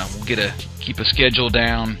 and we'll keep a schedule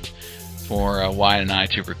down for Wyatt and I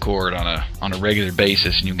to record on a regular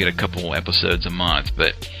basis, and you'll get a couple episodes a month.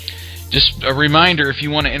 But just a reminder, if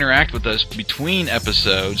you want to interact with us between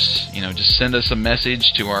episodes, just send us a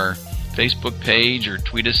message to our Facebook page or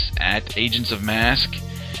tweet us at Agents of Mask.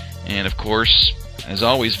 And of course, as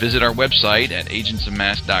always, visit our website at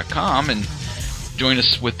agentsofmask.com and join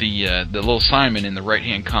us with the little assignment in the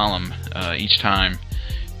right-hand column each time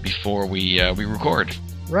before we record.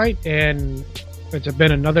 Right, and it's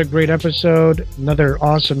been another great episode, another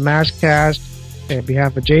awesome Maskcast. On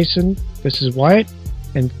behalf of Jason, this is Wyatt,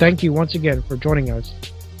 and thank you once again for joining us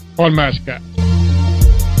on Maskcast.